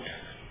out.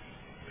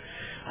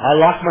 I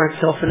locked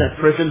myself in that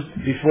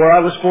prison before I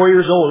was 4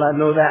 years old. I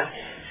know that.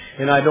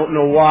 And I don't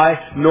know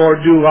why, nor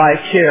do I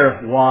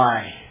care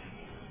why.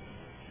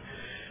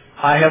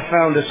 I have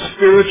found a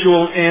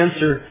spiritual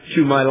answer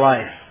to my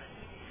life.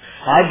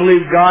 I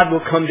believe God will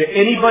come to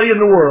anybody in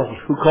the world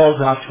who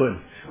calls out to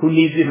Him, who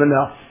needs Him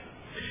enough.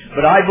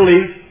 But I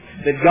believe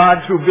that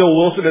God, through Bill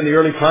Wilson and the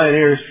early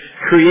pioneers,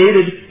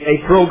 created a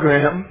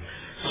program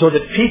so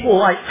that people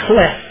like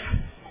Cliff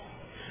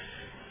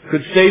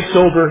could stay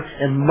sober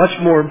and, much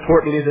more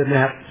importantly than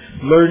that,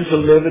 learn to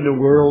live in the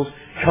world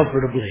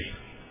comfortably.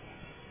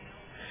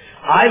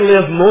 I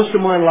live most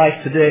of my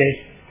life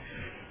today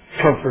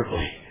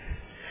comfortably.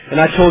 And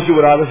I told you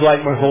what I was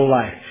like my whole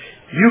life.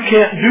 You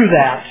can't do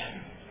that.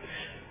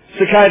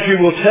 Psychiatry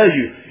will tell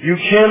you, you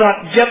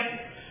cannot get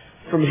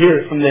from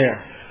here, from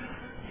there,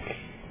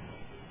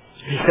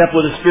 except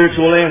with a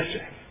spiritual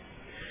answer.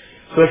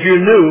 So if you're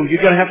new,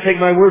 you're going to have to take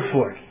my word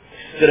for it.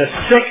 That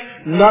a sick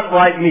nut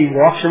like me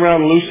walks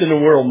around loose in the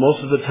world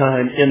most of the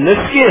time in this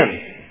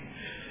skin,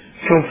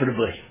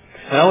 comfortably.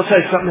 And I will tell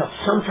you something else.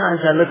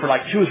 Sometimes I live for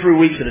like 2 or 3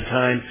 weeks at a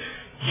time,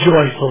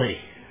 joyfully.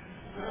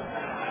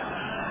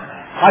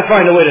 I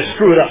find a way to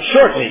screw it up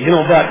shortly,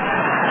 but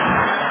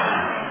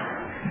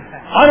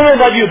I don't know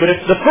about you, but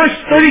it's the first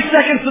 30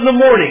 seconds in the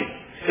morning.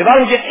 If I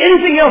don't get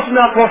anything else from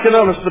Alcoholics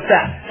Anonymous but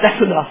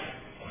that's enough.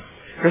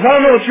 Because I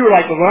don't know what you were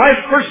like, but when I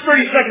first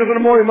 30 seconds in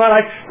the morning of my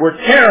life were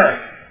terror.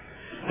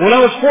 When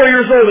I was 4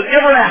 years old and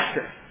ever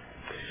after.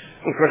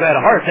 Of course, I had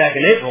a heart attack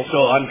in April,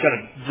 so I'm kind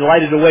of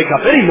delighted to wake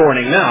up any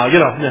morning now,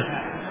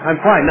 I'm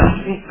fine now.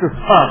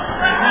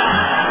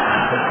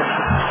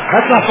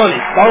 That's not funny.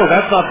 Oh,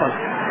 that's not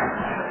funny.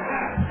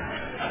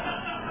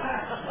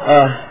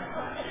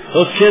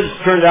 Those kids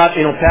turned out,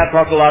 Pat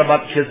talked a lot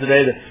about the kids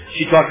today.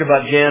 She talked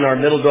about Jan, our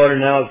middle daughter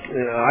now.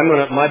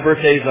 My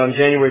birthday's on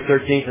January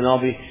 13th, and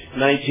I'll be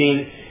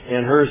 19,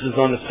 and hers is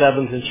on the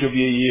 7th, and she'll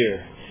be a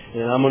year.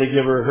 And I'm going to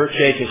give her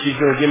cake, and she's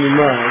going to give me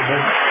mine.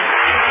 Okay?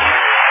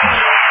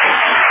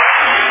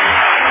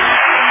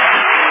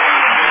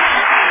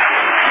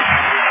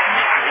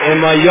 And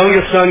my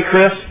youngest son,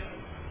 Chris,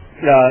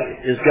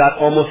 has got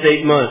almost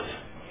 8 months.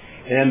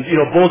 And,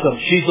 both of them.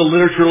 She's a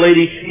literature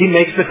lady. He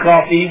makes the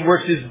coffee. He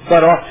works his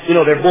butt off.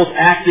 They're both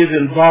active,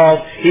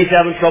 involved. He's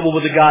having trouble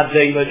with the God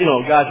thing, but,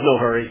 God's no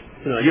hurry.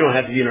 You don't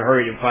have to be in a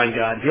hurry to find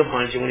God. He'll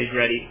find you when He's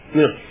ready.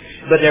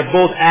 But they're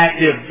both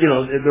active,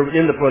 they're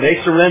in the pro.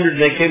 They surrendered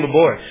and they came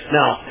aboard.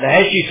 Now, the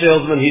Heshy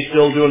salesman, he's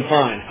still doing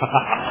fine.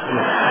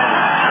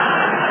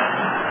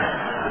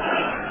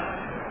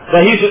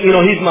 But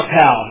he's my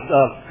pal.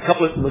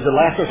 Was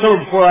it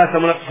summer before last, I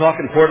went up to talk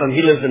in Portland.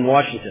 He lives in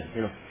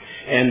Washington,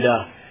 And,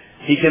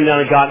 he came down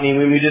and got me,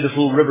 and we did this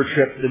little river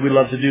trip that we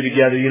love to do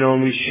together,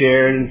 and we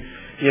shared, and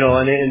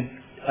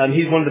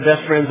he's one of the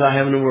best friends I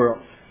have in the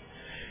world.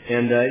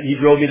 And he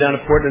drove me down to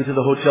Portland to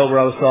the hotel where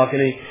I was talking.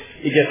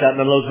 He gets out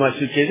and unloads my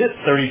suitcase. It's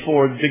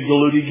 34, big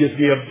Galooty, gives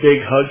me a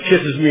big hug,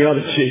 kisses me on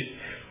the cheek,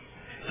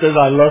 says,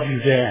 "I love you,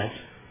 Dad."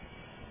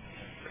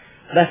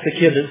 That's the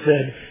kid that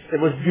said, it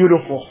was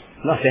beautiful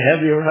not to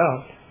have you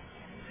around.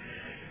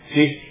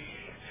 See,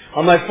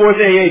 on my 4th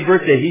AA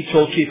birthday, he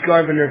told Keith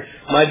Carpenter,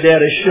 my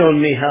dad has shown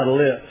me how to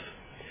live.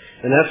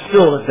 And that's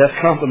still the best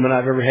compliment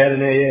I've ever had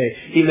in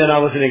AA. He meant I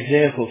was an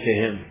example to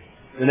him.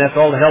 And that's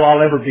all the hell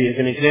I'll ever be, is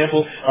an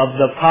example of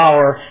the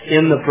power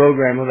in the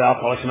program of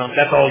Alcoholics Anonymous.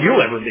 That's all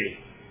you'll ever be.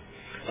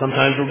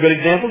 Sometimes we're good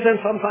examples and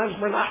sometimes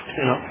we're not,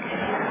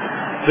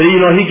 But,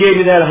 he gave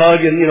me that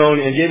hug and,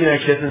 and gave me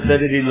that kiss and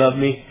said that he loved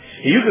me.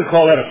 And you could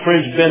call that a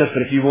fringe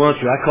benefit if you want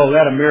to. I call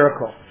that a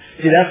miracle.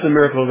 See, that's the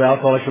miracle of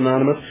Alcoholics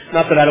Anonymous.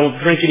 Not that I don't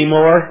drink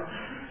anymore.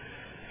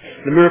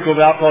 The miracle of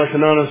Alcoholics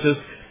Anonymous is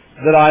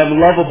that I am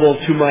lovable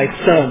to my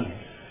son.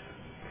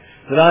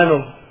 That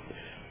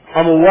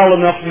I'm a well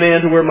enough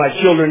man to where my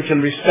children can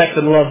respect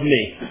and love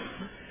me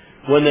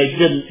when they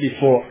didn't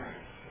before.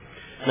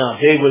 Now,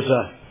 Dave was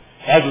a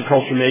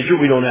agriculture major.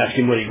 We don't ask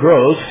him what he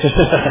grows.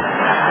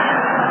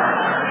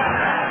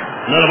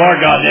 None of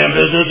our goddamn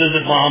business, is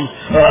it, Mom?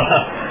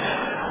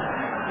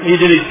 He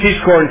did his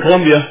Peace Corps in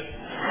Colombia.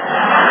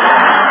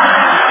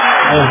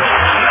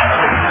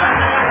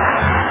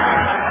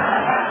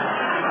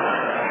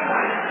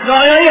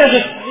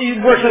 He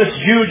works on this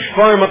huge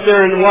farm up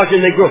there in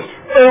Washington. They grow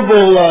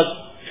herbal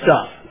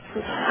stuff.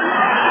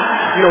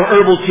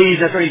 Herbal teas.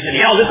 That's what he said.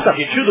 Yeah, this stuff,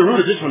 you chew the root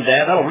of this one,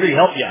 Dad. That'll really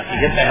help you.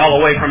 Get the hell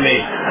away from me.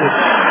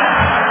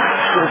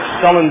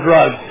 Selling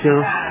drugs,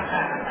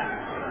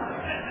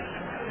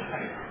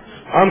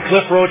 I'm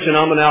Cliff Roach and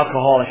I'm an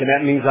alcoholic, and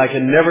that means I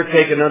can never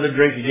take another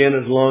drink again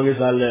as long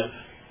as I live.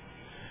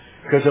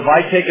 Because if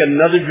I take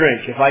another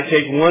drink, if I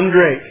take one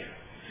drink,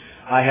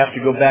 I have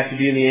to go back to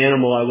being the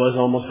animal I was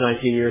almost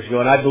 19 years ago.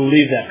 And I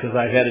believe that because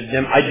I've had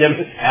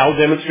Al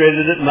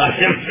demonstrated it and I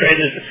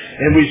demonstrated it.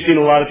 And we've seen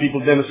a lot of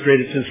people demonstrate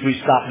it since we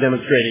stopped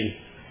demonstrating.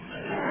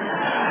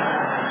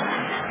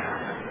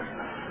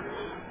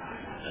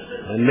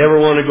 I never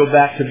want to go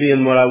back to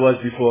being what I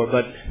was before.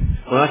 But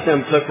when I say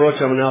I'm Cliff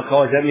Roach, I'm an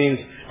alcoholic, that means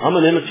I'm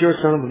an immature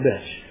son of a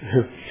bitch.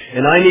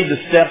 And I need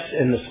the steps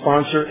and the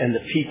sponsor and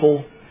the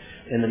people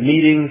and the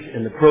meetings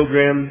and the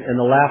program and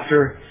the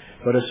laughter,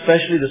 but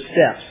especially the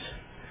steps,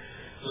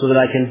 so that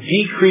I can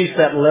decrease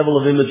that level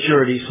of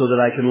immaturity so that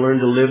I can learn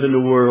to live in the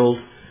world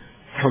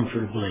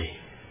comfortably.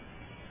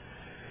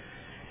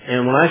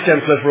 And when I say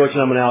I'm Cliff Roach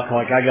and I'm an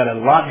alcoholic, I got a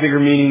lot bigger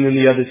meaning than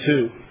the other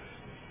two.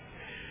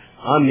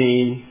 I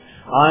mean,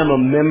 I'm a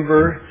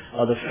member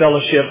of the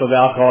Fellowship of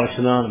Alcoholics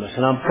Anonymous,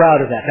 and I'm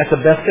proud of that. That's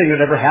the best thing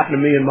that ever happened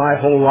to me in my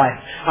whole life.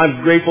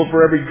 I'm grateful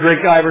for every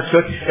drink I ever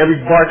took,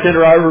 every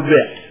bartender I ever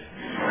bit.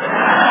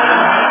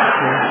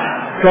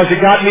 Because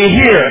it got me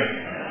here,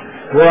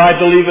 where I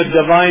believe a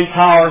divine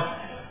power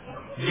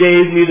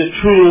gave me the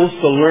tools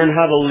to learn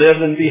how to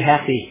live and be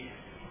happy.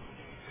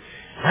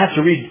 I have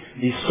to read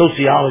these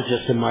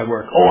sociologists in my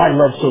work. Oh, I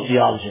love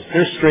sociologists.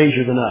 They're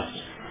stranger than us.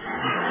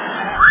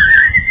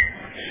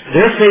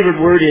 Their favorite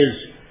word is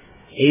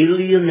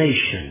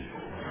alienation.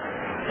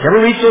 You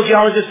ever read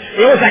sociologists?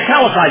 They always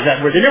italicize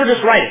that word. They never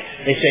just write it.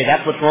 They say,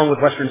 that's what's wrong with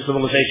Western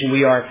civilization.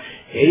 We are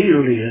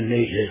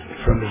alienated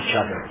from each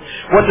other.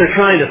 What they're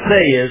trying to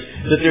say is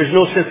that there's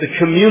no sense of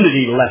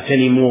community left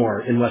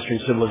anymore in Western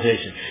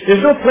civilization.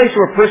 There's no place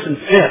where a person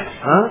fits,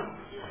 huh?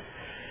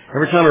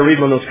 Every time I read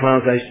one of those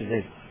clowns, I used to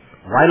think,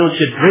 why don't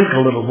you drink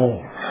a little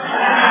more?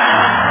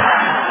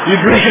 You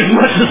drink as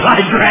much as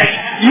I drank,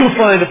 you'll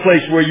find a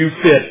place where you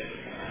fit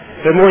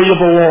and where you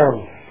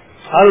belong.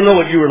 I don't know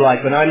what you were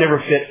like, but I never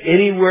fit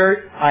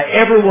anywhere I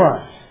ever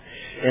was.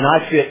 And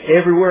I fit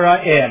everywhere I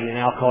am in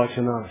Alcoholics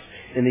Anonymous.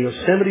 In the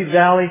Yosemite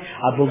Valley,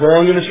 I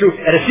belong in this room.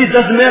 And it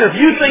doesn't matter if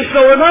you think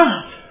so or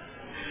not.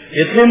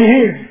 It's in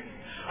here.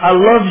 I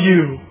love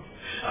you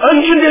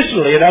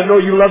unconditionally, and I know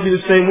you love me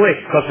the same way,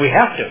 because we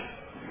have to.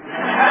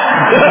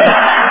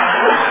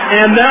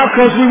 And now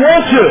because we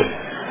want to.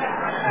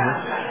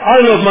 I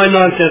don't know if my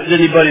nonsense did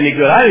anybody any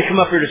good. I didn't come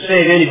up here to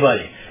save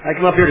anybody. I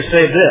come up here to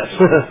save this.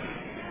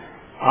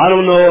 I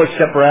don't know,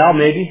 except for Al,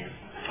 maybe.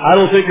 I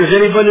don't think there's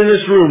anybody in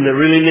this room that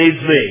really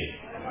needs me.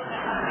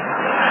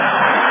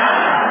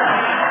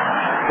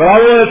 But I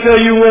want to tell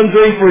you one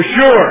thing for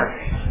sure.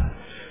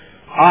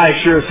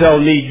 I sure as hell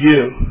need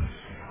you.